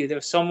see.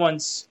 If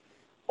someone's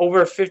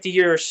over a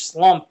 50-year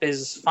slump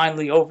is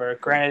finally over.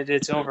 Granted,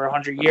 it's over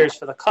 100 years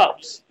for the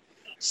Cubs.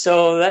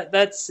 So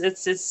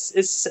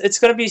it's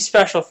going to be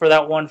special for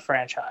that one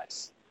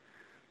franchise.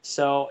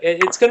 So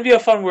it's going to be a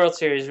fun World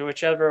Series,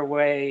 whichever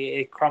way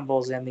it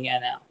crumbles in the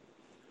NL.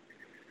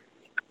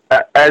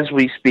 As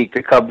we speak,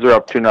 the Cubs are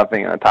up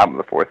 2-0 on the top of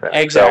the 4th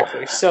inning.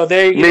 Exactly. So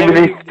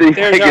maybe they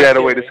figured out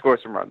a way to score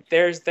some runs.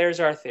 There's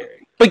our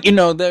theory. But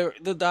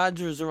the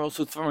Dodgers are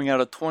also throwing out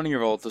a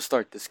 20-year-old to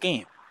start this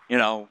game.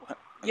 Of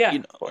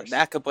course.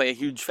 That could play a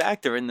huge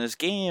factor in this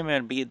game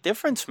and be a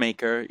difference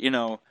maker.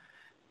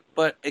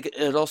 But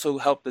it also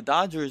helped the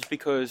Dodgers,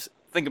 because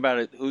think about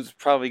it, who's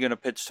probably going to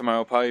pitch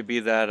tomorrow? Probably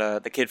be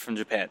that the kid from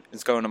Japan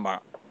is going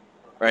tomorrow,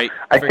 right?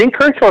 I think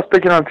Kershaw's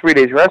pitching on 3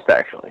 days rest,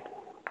 actually.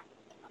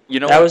 You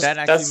know what? That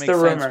actually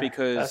makes sense,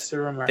 because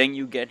then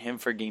you get him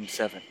for Game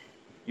 7.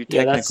 You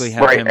technically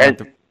have him at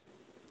the...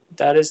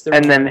 That is the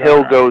and then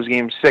Hill goes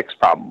Game 6,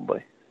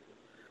 probably.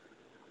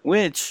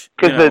 Which,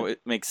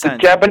 it makes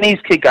sense. The Japanese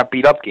kid got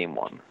beat up Game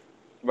 1.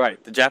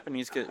 Right, the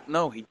Japanese kid...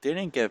 No, he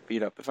didn't get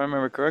beat up. If I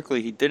remember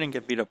correctly, he didn't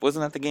get beat up.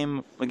 Wasn't that the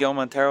game Miguel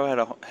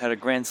Montero had a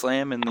grand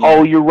slam in the...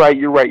 Oh, you're right.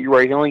 He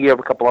only gave up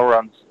a couple of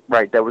runs.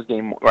 Right, that was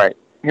Game 1. Right.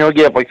 He only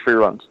gave up 3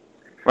 runs.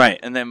 Right,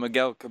 and then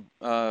Miguel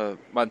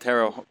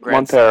Montero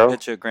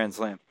pitch a grand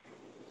slam.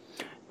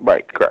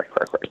 Right, correct.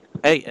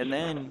 Hey, and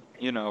then,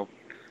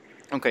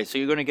 okay, so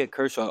you're going to get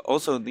Kershaw.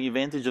 Also, the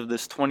advantage of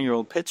this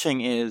 20-year-old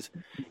pitching is,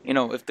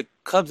 if the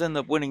Cubs end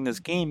up winning this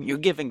game, you're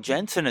giving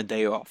Jensen a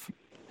day off.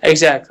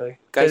 Exactly,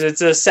 because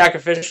it's a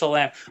sacrificial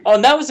lamb. Oh,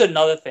 and that was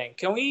another thing.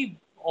 Can we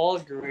all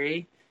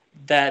agree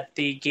that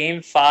the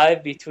Game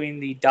 5 between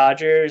the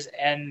Dodgers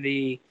and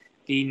the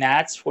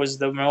Nats was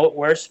the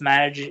worst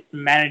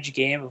managed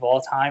game of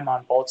all time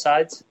on both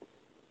sides?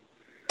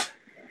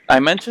 I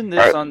mentioned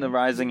this on the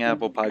Rising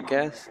Apple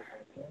podcast.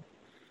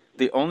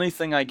 The only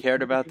thing I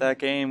cared about that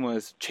game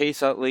was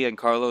Chase Utley and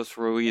Carlos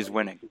Ruiz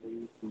winning.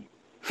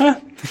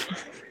 When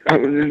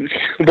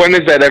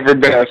has that ever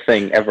been a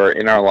thing ever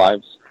in our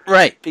lives?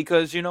 Right,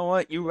 because you know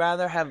what? You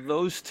rather have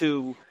those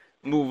two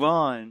move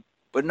on,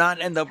 but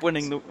not end up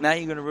winning. Now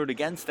you're going to root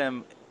against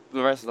them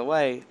the rest of the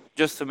way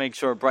just to make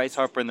sure Bryce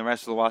Harper and the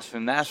rest of the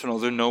Washington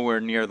Nationals are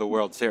nowhere near the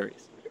World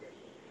Series.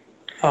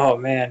 Oh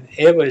man,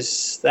 that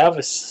was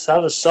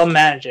some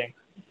managing,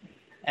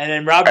 and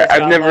then Roberts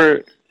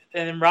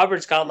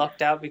got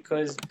lucked out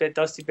because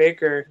Dusty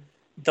Baker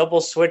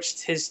double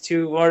switched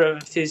one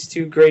of his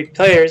two great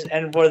players,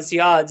 and what was the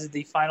odds?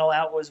 The final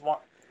out was one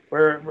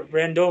where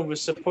Rendon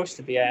was supposed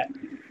to be at.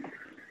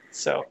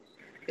 So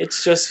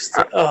it's just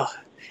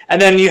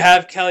and then you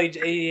have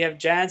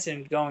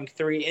Jansen going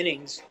 3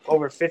 innings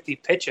over 50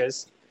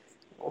 pitches.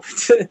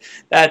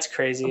 That's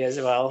crazy as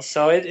well.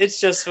 So it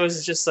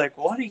was just like,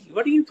 what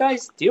are you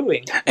guys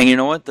doing? And you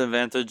know what? The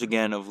advantage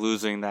again of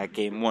losing that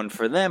game 1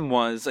 for them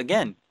was,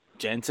 again,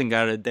 Jansen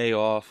got a day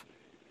off.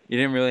 You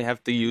didn't really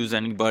have to use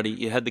anybody.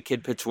 You had the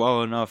kid pitch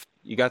well enough.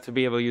 You got to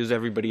be able to use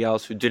everybody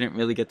else who didn't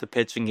really get to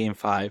pitch in Game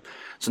 5.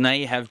 So now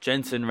you have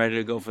Jansen ready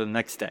to go for the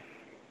next day.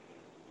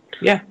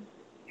 Yeah.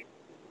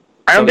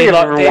 I don't think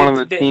I ever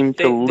wanted the team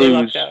to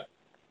lose. I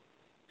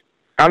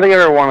don't think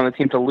I ever wanted the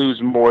team to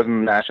lose more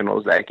than the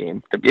Nationals that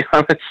game, to be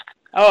honest.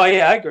 Oh,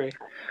 yeah, I agree.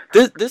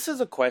 This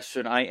is a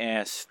question I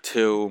asked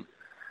to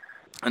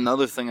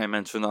another thing I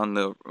mentioned on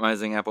the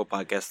Rising Apple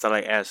podcast that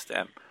I asked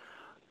them.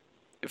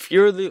 If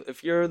you're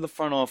the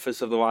front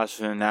office of the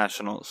Washington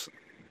Nationals,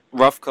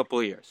 rough couple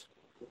of years,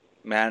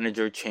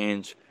 manager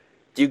change,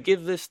 do you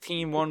give this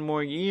team one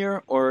more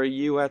year, or are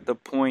you at the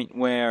point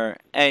where,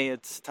 hey,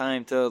 it's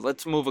time to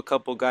let's move a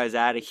couple guys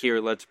out of here,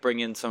 let's bring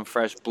in some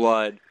fresh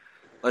blood,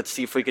 let's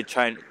see if we could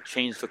try and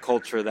change the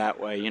culture that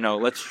way. You know,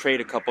 let's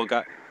trade a couple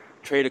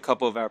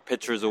of our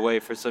pitchers away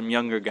for some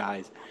younger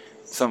guys,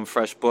 some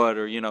fresh blood,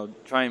 or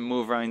try and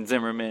move Ryan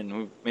Zimmerman,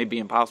 who may be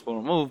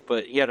impossible to move,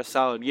 but he had a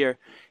solid year.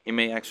 He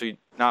may actually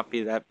not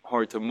be that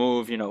hard to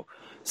move.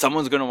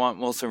 Someone's going to want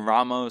Wilson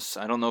Ramos.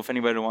 I don't know if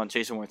anybody will want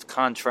Jason Ward's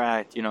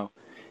contract. You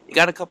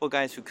got a couple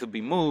guys who could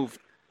be moved.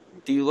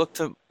 Do you look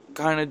to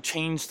kind of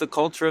change the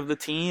culture of the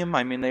team?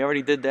 I mean, they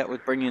already did that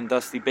with bringing in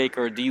Dusty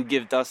Baker. Or do you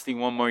give Dusty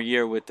one more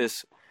year with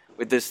this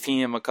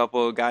team, a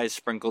couple of guys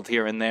sprinkled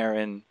here and there,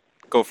 and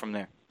go from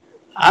there?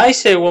 I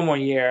say one more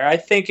year. I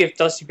think if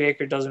Dusty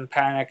Baker doesn't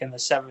panic in the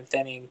 7th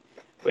inning,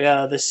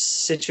 the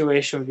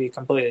situation would be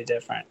completely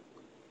different.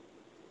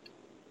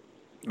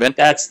 Ben?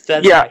 That's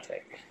my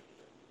take.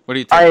 What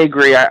do you think? I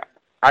agree.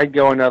 I'd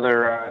go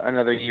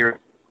another year.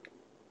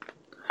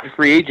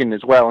 Free agent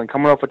as well, and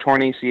coming off a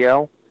torn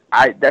ACL,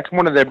 that's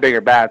one of their bigger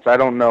bats. I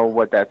don't know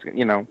what that's, torn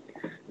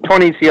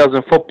ACLs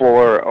in football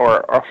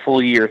are a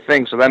full year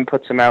thing, so that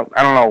puts him out.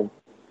 I don't know.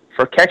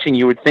 For catching,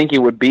 you would think it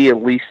would be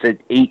at least an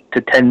 8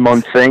 to 10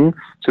 month thing,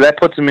 so that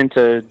puts him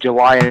into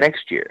July of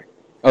next year.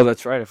 Oh,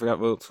 that's right. I forgot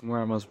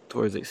where I was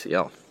towards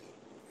ACL.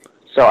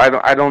 So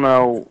I don't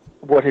know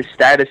what his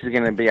status is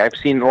going to be. I've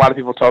seen a lot of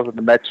people talk that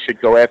the Mets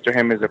should go after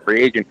him as a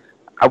free agent.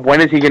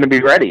 When is he going to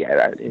be ready?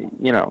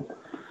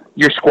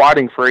 You're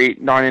squatting for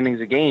 8-9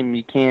 innings a game.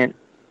 You can't,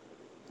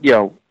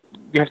 you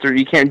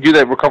can't do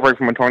that recovering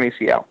from a torn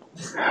ACL.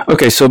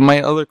 Okay, so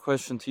my other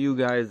question to you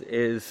guys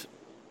is,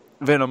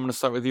 Vin, I'm going to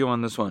start with you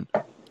on this one.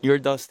 You're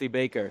Dusty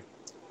Baker.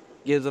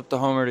 Gives up the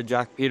homer to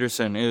Jack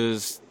Peterson.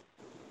 Is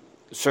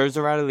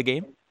Scherzer out of the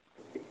game?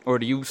 Or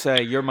do you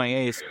say, you're my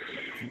ace,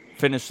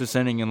 finish this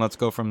inning and let's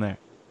go from there?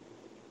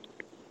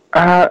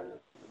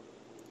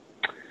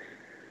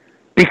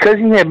 Because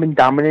he had been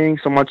dominating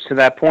so much to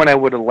that point, I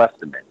would have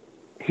left him in.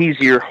 He's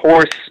your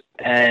horse,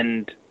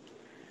 and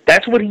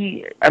that's what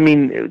he's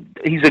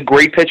a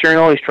great pitcher and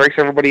all. He strikes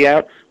everybody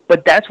out,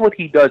 but that's what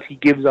he does. He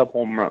gives up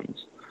home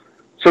runs.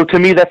 So to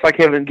me, that's like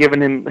him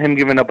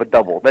giving up a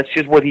double. That's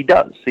just what he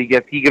does. He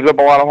gives up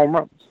a lot of home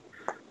runs.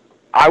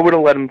 I would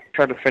have let him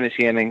try to finish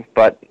the inning,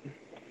 but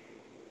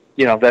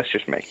that's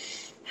just me.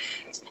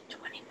 It's been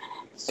 20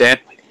 minutes. Dan?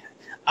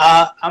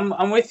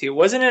 I'm with you.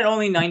 Wasn't it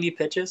only 90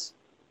 pitches?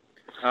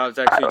 I was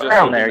actually just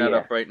looking that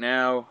up right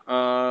now.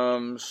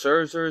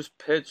 Scherzer's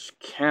pitch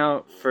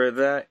count for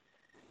that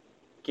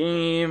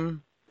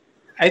game,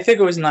 I think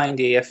it was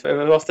 90, if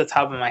off the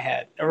top of my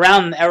head,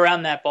 around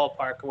that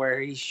ballpark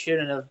where he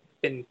shouldn't have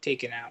been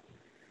taken out.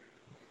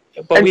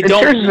 But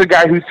Scherzer's a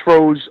guy who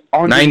throws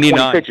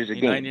 99 pitches a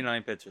game.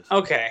 99 pitches.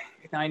 Okay,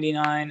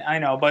 99. I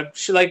know, but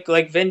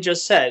like Vin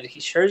just said,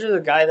 Scherzer's a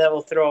guy that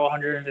will throw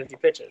 150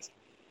 pitches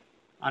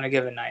on a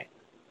given night.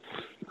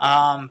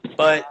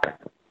 But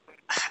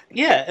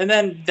yeah, and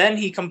then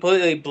he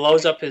completely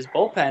blows up his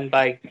bullpen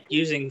by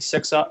using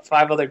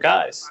 5 other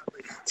guys.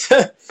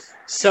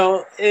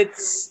 So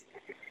it's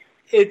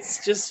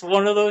it's just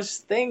one of those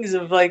things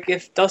of like,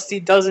 if Dusty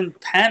doesn't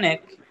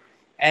panic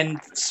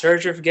and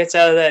Scherzer gets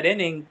out of that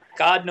inning,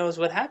 God knows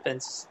what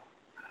happens.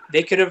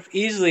 They could have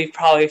easily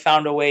probably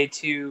found a way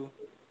to.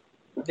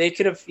 They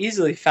could have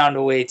easily found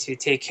a way to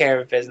take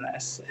care of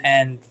business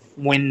and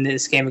win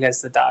this game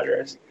against the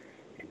Dodgers.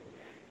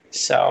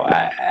 So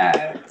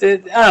I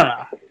don't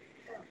know.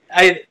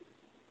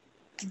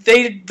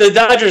 The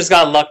Dodgers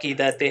got lucky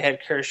that they had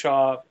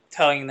Kershaw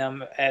telling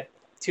them at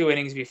 2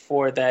 innings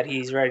before that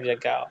he's ready to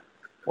go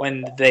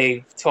when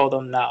they told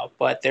him no.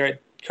 But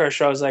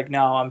Kershaw's like,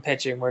 no, I'm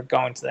pitching. We're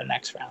going to the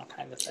next round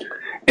kind of thing.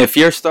 If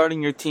you're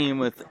starting your team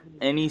with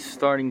any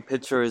starting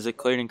pitcher, is it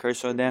Clayton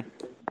Kershaw, Dan?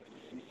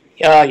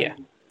 Yeah.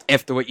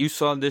 After what you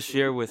saw this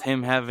year with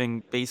him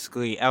having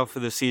basically out for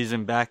the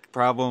season back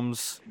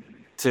problems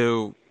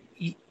to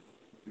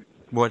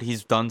what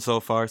he's done so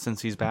far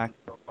since he's back?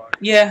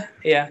 Yeah.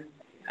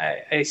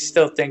 I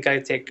still think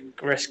I'd take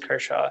risk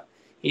Kershaw.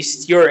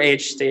 He's your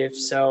age, Steve,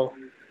 so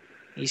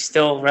he's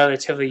still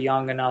relatively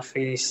young enough.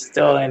 He's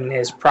still in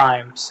his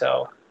prime,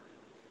 so...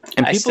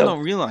 And people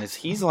don't realize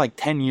he's like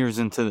 10 years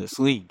into this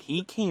league.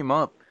 He came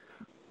up...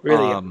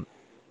 Really?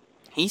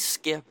 He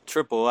skipped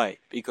AAA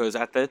because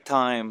at that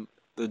time,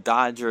 the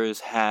Dodgers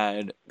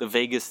had the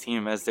Vegas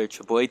team as their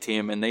AAA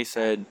team, and they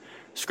said,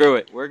 screw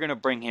it, we're going to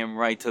bring him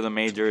right to the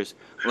majors.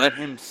 Let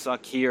him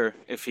suck here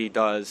if he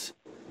does.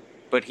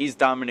 But he's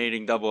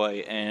dominating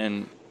AA,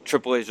 and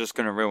AAA is just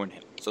going to ruin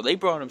him. So they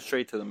brought him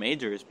straight to the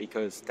majors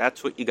because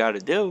that's what you got to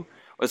do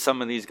with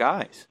some of these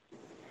guys.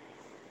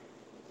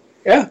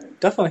 Yeah,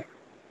 definitely.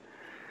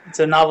 It's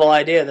a novel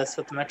idea. That's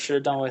what the Mets should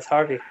have done with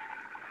Harvey.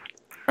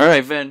 All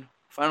right, Vin,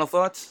 final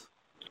thoughts?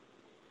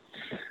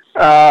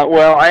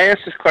 Well, I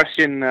asked this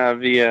question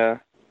via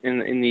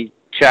in the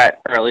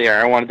chat earlier.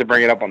 I wanted to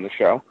bring it up on the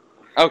show.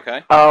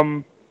 Okay.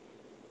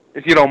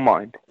 If you don't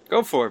mind.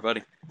 Go for it,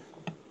 buddy.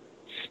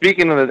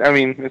 Speaking of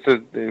we're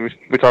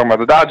talking about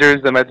the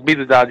Dodgers. The Mets beat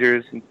the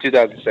Dodgers in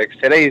 2006.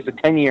 Today is the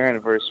 10-year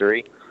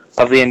anniversary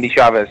of the Endy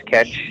Chavez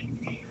catch,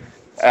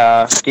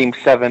 Game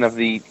 7 of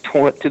the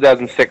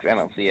 2006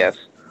 NLCS.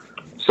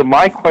 So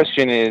my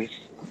question is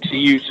to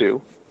you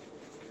two,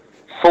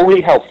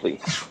 fully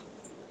healthy,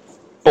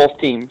 both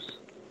teams,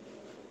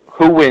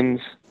 who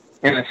wins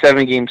in a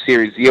 7-game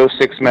series, the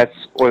 06 Mets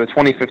or the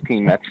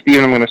 2015 Mets?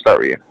 Steven, I'm going to start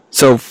with you.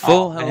 So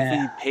full healthy,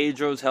 man.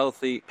 Pedro's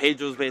healthy.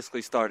 Pedro's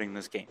basically starting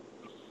this game.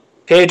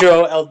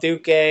 Pedro, El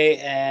Duque,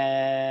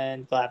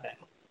 and Glavine.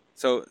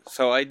 So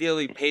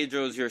ideally,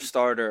 Pedro's your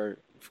starter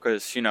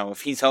because,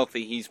 if he's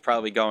healthy, he's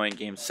probably going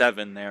Game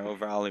 7 there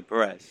over Ali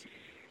Perez.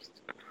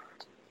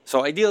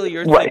 So ideally,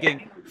 you're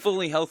thinking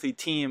fully healthy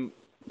team.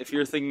 If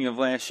you're thinking of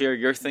last year,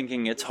 you're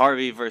thinking it's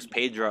Harvey versus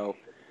Pedro.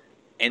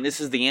 And this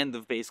is the end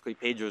of basically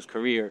Pedro's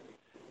career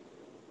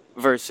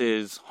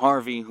versus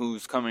Harvey,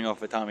 who's coming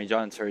off of Tommy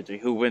John surgery.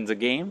 Who wins a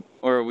game?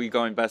 Or are we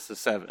going best of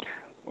 7?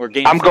 Or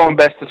game I'm 7? going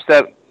best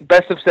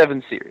of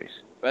 7 series.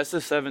 Best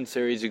of 7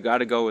 series, you got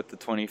to go with the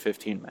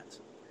 2015 Mets.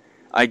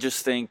 I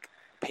just think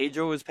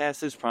Pedro was past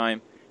his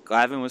prime.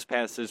 Glavine was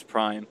past his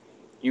prime.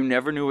 You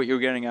never knew what you were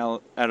getting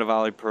out of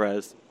Ali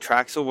Perez.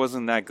 Traxel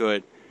wasn't that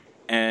good.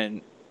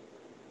 And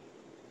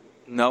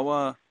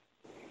Noah,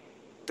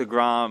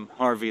 DeGrom,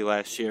 Harvey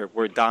last year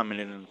were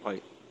dominant in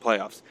the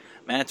playoffs.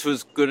 Matz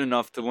was good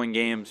enough to win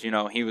games.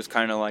 He was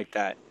kind of like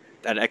that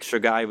extra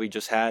guy we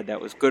just had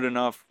that was good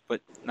enough,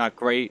 but not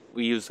great.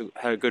 We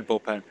had a good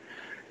bullpen.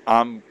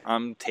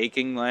 I'm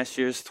taking last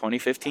year's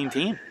 2015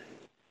 team.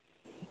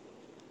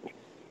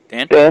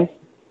 Dan?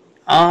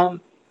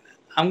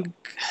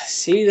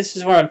 This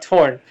is where I'm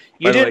torn.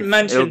 You didn't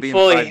mention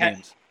fully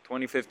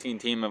 2015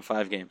 team in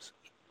 5 games.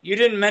 You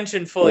didn't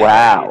mention fully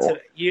healthy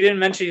today. You didn't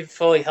mention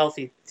fully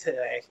healthy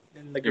today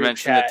in the group chat. You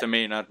mentioned it to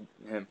me, not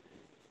him.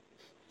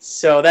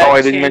 So that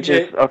I didn't mention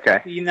it?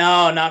 Okay.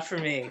 No, not for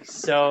me.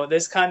 So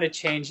this kind of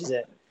changes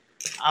it.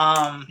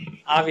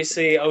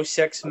 Obviously,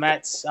 06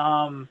 Mets,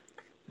 our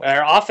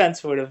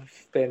offense would have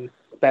been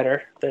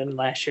better than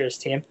last year's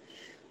team.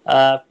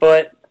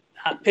 But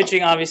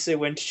pitching obviously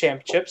wins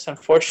championships.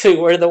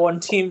 Unfortunately, we're the one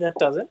team that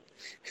doesn't.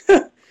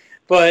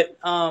 But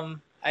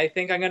I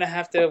think I'm going to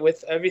have to,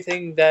 with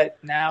everything that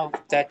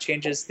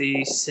changes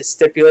the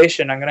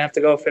stipulation, I'm going to have to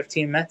go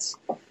 15 Mets.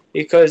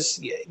 Because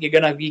you're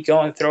going to be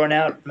throwing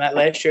out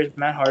last year's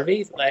Matt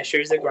Harvey, last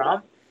year's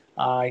DeGrom.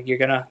 You're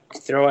going to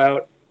throw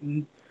out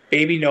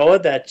baby Noah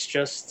that's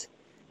just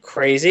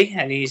crazy,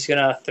 and he's going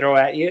to throw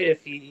at you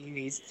if he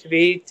needs to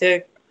be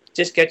to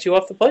just get you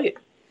off the plate.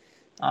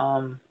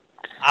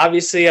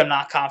 Obviously, I'm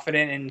not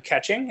confident in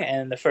catching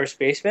and the first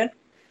baseman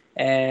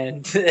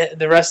and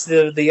the rest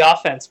of the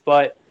offense,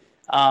 but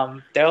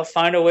they'll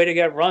find a way to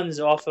get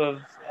runs off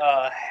of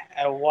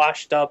a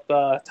washed-up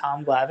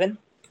Tom Glavine,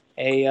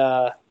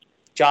 a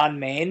John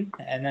Maine,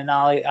 and then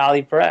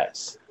Ali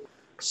Perez.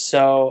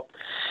 So,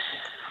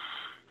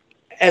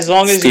 as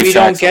long as we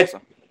don't get...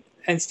 Also.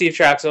 And Steve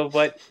Traxel,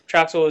 but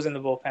Traxel was in the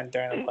bullpen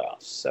during the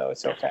playoffs, so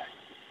it's okay.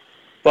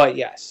 But,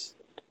 yes.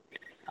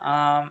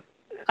 I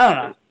don't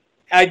know.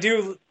 I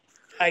do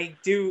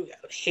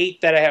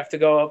hate that I have to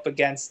go up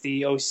against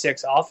the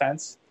 06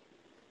 offense.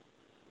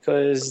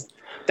 because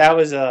that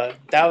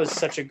was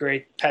such a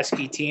great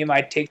pesky team.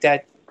 I'd take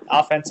that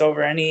offense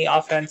over any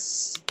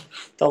offense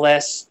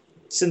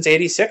since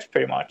 '86,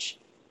 pretty much.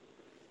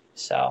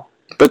 So,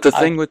 but the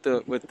thing with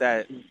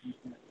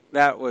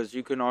that was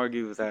you can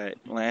argue that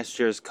last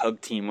year's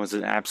Cub team was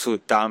an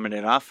absolute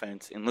dominant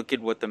offense, and look at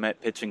what the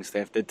Met pitching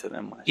staff did to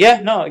them last year.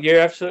 Yeah, no, you're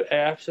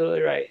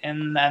absolutely right,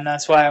 and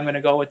that's why I'm going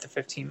to go with the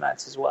 15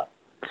 Mets as well.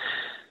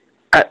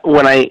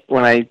 When I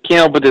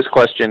came up with this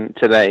question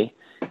today,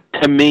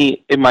 to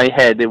me, in my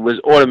head, it was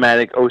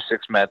automatic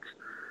 06 Mets.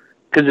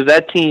 Because if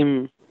that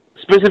team,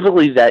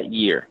 specifically that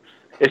year,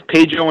 if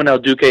Pedro and El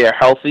Duque are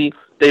healthy,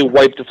 they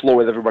wipe the floor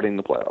with everybody in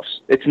the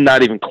playoffs. It's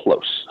not even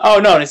close. Oh,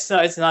 no, it's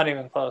not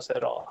even close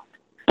at all.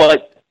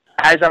 But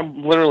as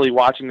I'm literally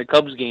watching the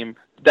Cubs game,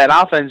 that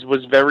offense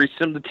was very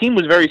similar. The team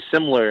was very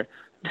similar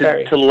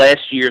to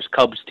last year's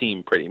Cubs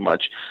team, pretty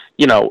much.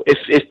 You know,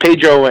 if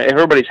Pedro, if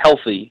everybody's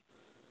healthy,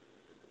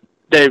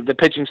 the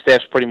pitching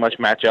staffs pretty much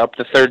match up.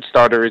 The third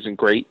starter isn't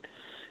great,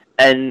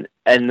 and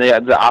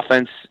the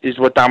offense is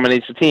what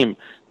dominates the team.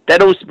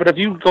 But if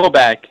you go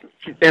back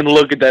and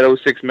look at that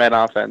 06 Met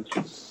offense,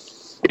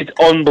 it's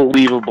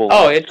unbelievable.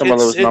 Oh, some of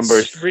those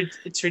numbers.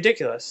 It's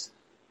ridiculous.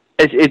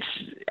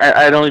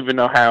 I don't even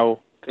know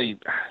how the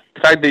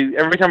fact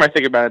every time I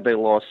think about it, they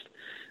lost.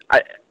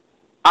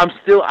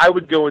 I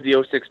would go with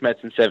the 06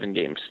 Mets in 7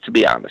 games, to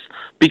be honest,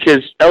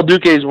 because El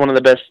Duque is one of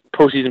the best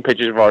postseason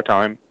pitchers of our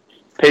time.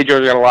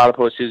 Pedro's got a lot of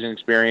postseason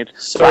experience.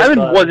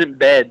 Simon wasn't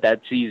bad that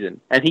season,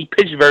 and he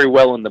pitched very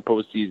well in the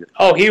postseason.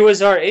 Oh, he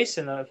was our ace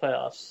in the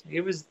playoffs.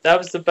 That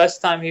was the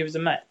best time he was a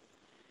Met.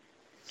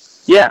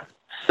 Yeah,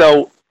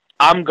 so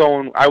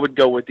I would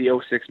go with the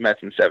 06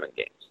 Mets in 7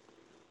 games.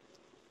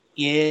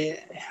 Yeah.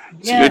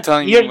 So you're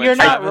telling me when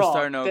Travis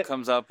d'Arnaud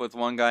comes up with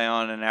one guy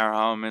on and Aaron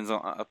Holman's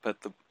up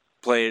at the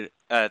plate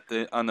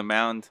on the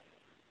mound,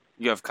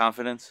 you have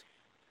confidence?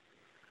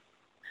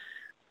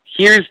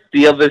 Here's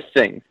the other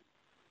thing.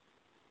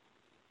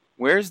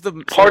 Where's the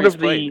part of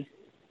played? the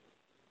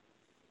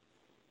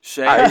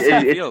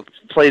Shea Field?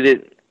 Played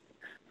it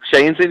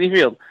Shea and City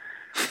Field.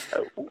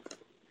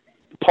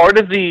 Part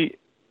of the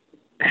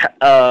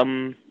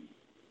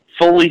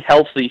fully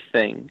healthy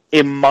thing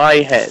in my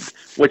head,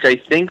 which I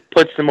think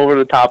puts them over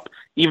the top,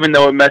 even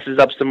though it messes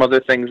up some other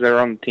things that are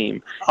on the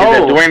team, is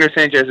that Duane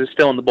Sanchez is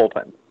still in the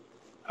bullpen.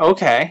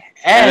 Okay,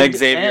 and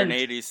Xavier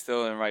Nady's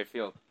still in right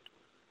field.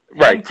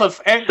 Right. The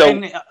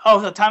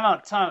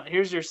timeout.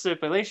 Here's your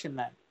stipulation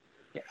then.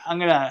 Yeah, I'm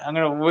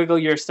gonna wiggle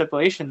your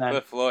stipulation then.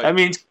 Cliff Floyd. That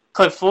means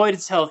Cliff Floyd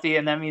is healthy,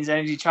 and that means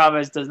Energy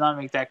Chavez does not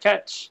make that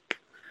catch.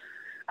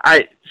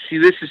 I see.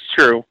 This is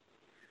true,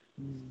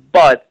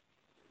 but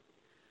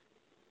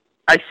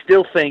I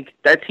still think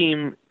that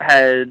team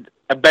had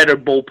a better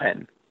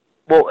bullpen.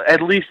 Well,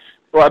 at least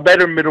a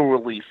better middle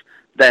relief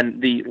than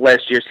the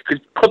last year's.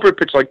 Because Clippard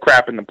pitched like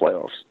crap in the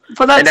playoffs.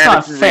 But that's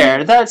not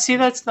fair. That's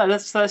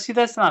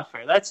not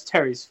fair. That's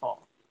Terry's fault.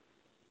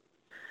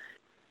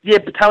 Yeah,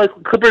 but Tyler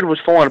Clippard was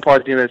falling apart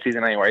at the end of the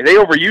season anyway. They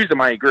overused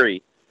him, I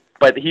agree,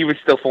 but he was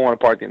still falling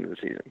apart at the end of the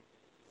season.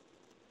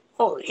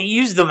 Well, he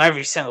used them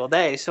every single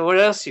day, so what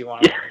else do you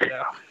want to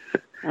do?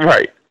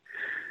 Right.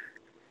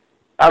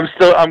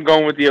 I'm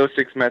going with the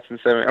 06 Mets in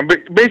 7.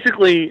 But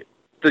basically,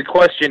 the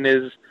question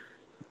is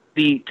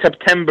the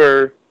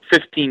September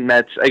 15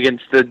 Mets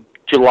against the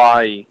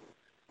July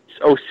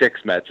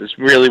 06 Mets is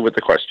really what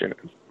the question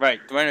is. Right.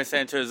 Duane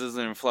Sanchez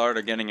isn't in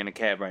Florida getting in a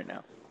cab right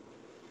now.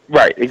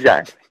 Right,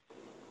 exactly.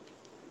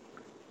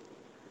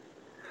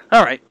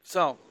 All right.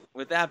 So,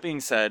 with that being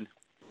said,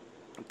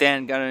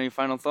 Dan, got any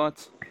final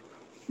thoughts?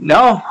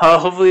 No.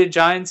 Hopefully the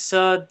Giants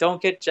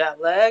don't get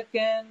jet lag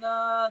and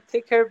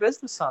take care of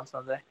business on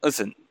Sunday.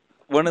 Listen,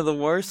 one of the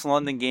worst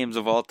London games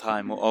of all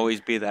time will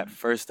always be that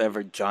first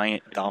ever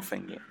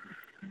Giant-Dolphin game.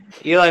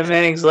 Eli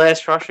Manning's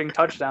last rushing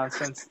touchdown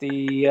since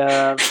the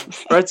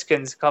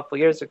Redskins a couple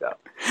years ago.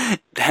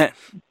 That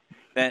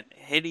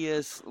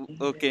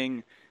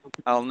hideous-looking...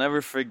 I'll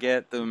never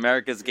forget the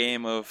America's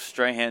game of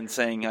Strahan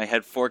saying I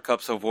had 4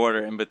 cups of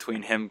water in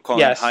between him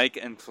calling a hike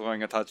and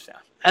throwing a touchdown.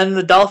 And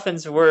the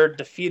Dolphins were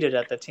defeated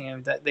at the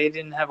team. That they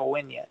didn't have a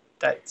win yet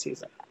that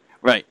season.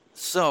 Right.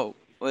 So,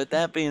 with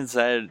that being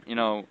said,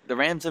 the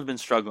Rams have been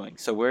struggling.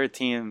 So we're a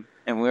team,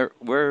 and we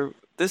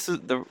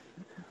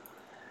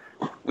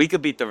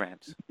could beat the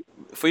Rams.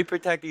 If we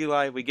protect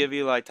Eli, we give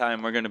Eli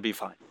time, we're going to be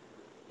fine.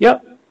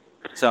 Yep.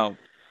 So,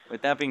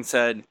 with that being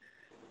said,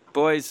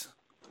 boys,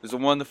 it was a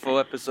wonderful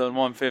episode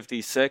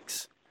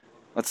 156.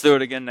 Let's do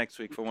it again next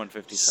week for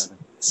 157.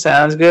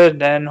 Sounds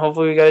good. And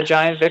hopefully we got a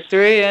Giant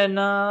victory.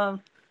 And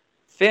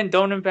Finn,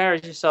 don't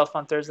embarrass yourself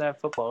on Thursday Night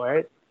Football,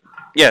 right?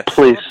 Yeah,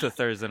 please. To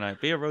Thursday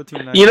night. Be a road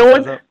team night. You know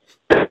what?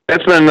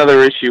 That's been another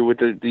issue with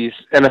these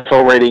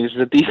NFL ratings.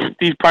 That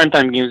these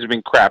primetime games have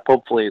been crap.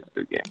 Hopefully it's a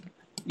good game.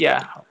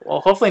 Yeah. Well,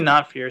 hopefully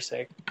not for your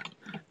sake.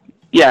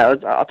 Yeah,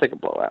 I'll take a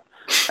blowout.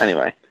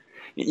 Anyway.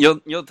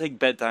 You'll take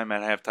bedtime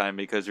at halftime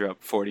because you're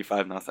up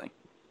 45-0.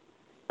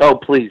 Oh,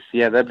 please.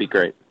 Yeah, that'd be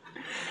great.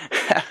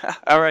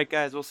 All right,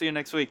 guys. We'll see you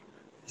next week.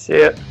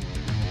 See ya.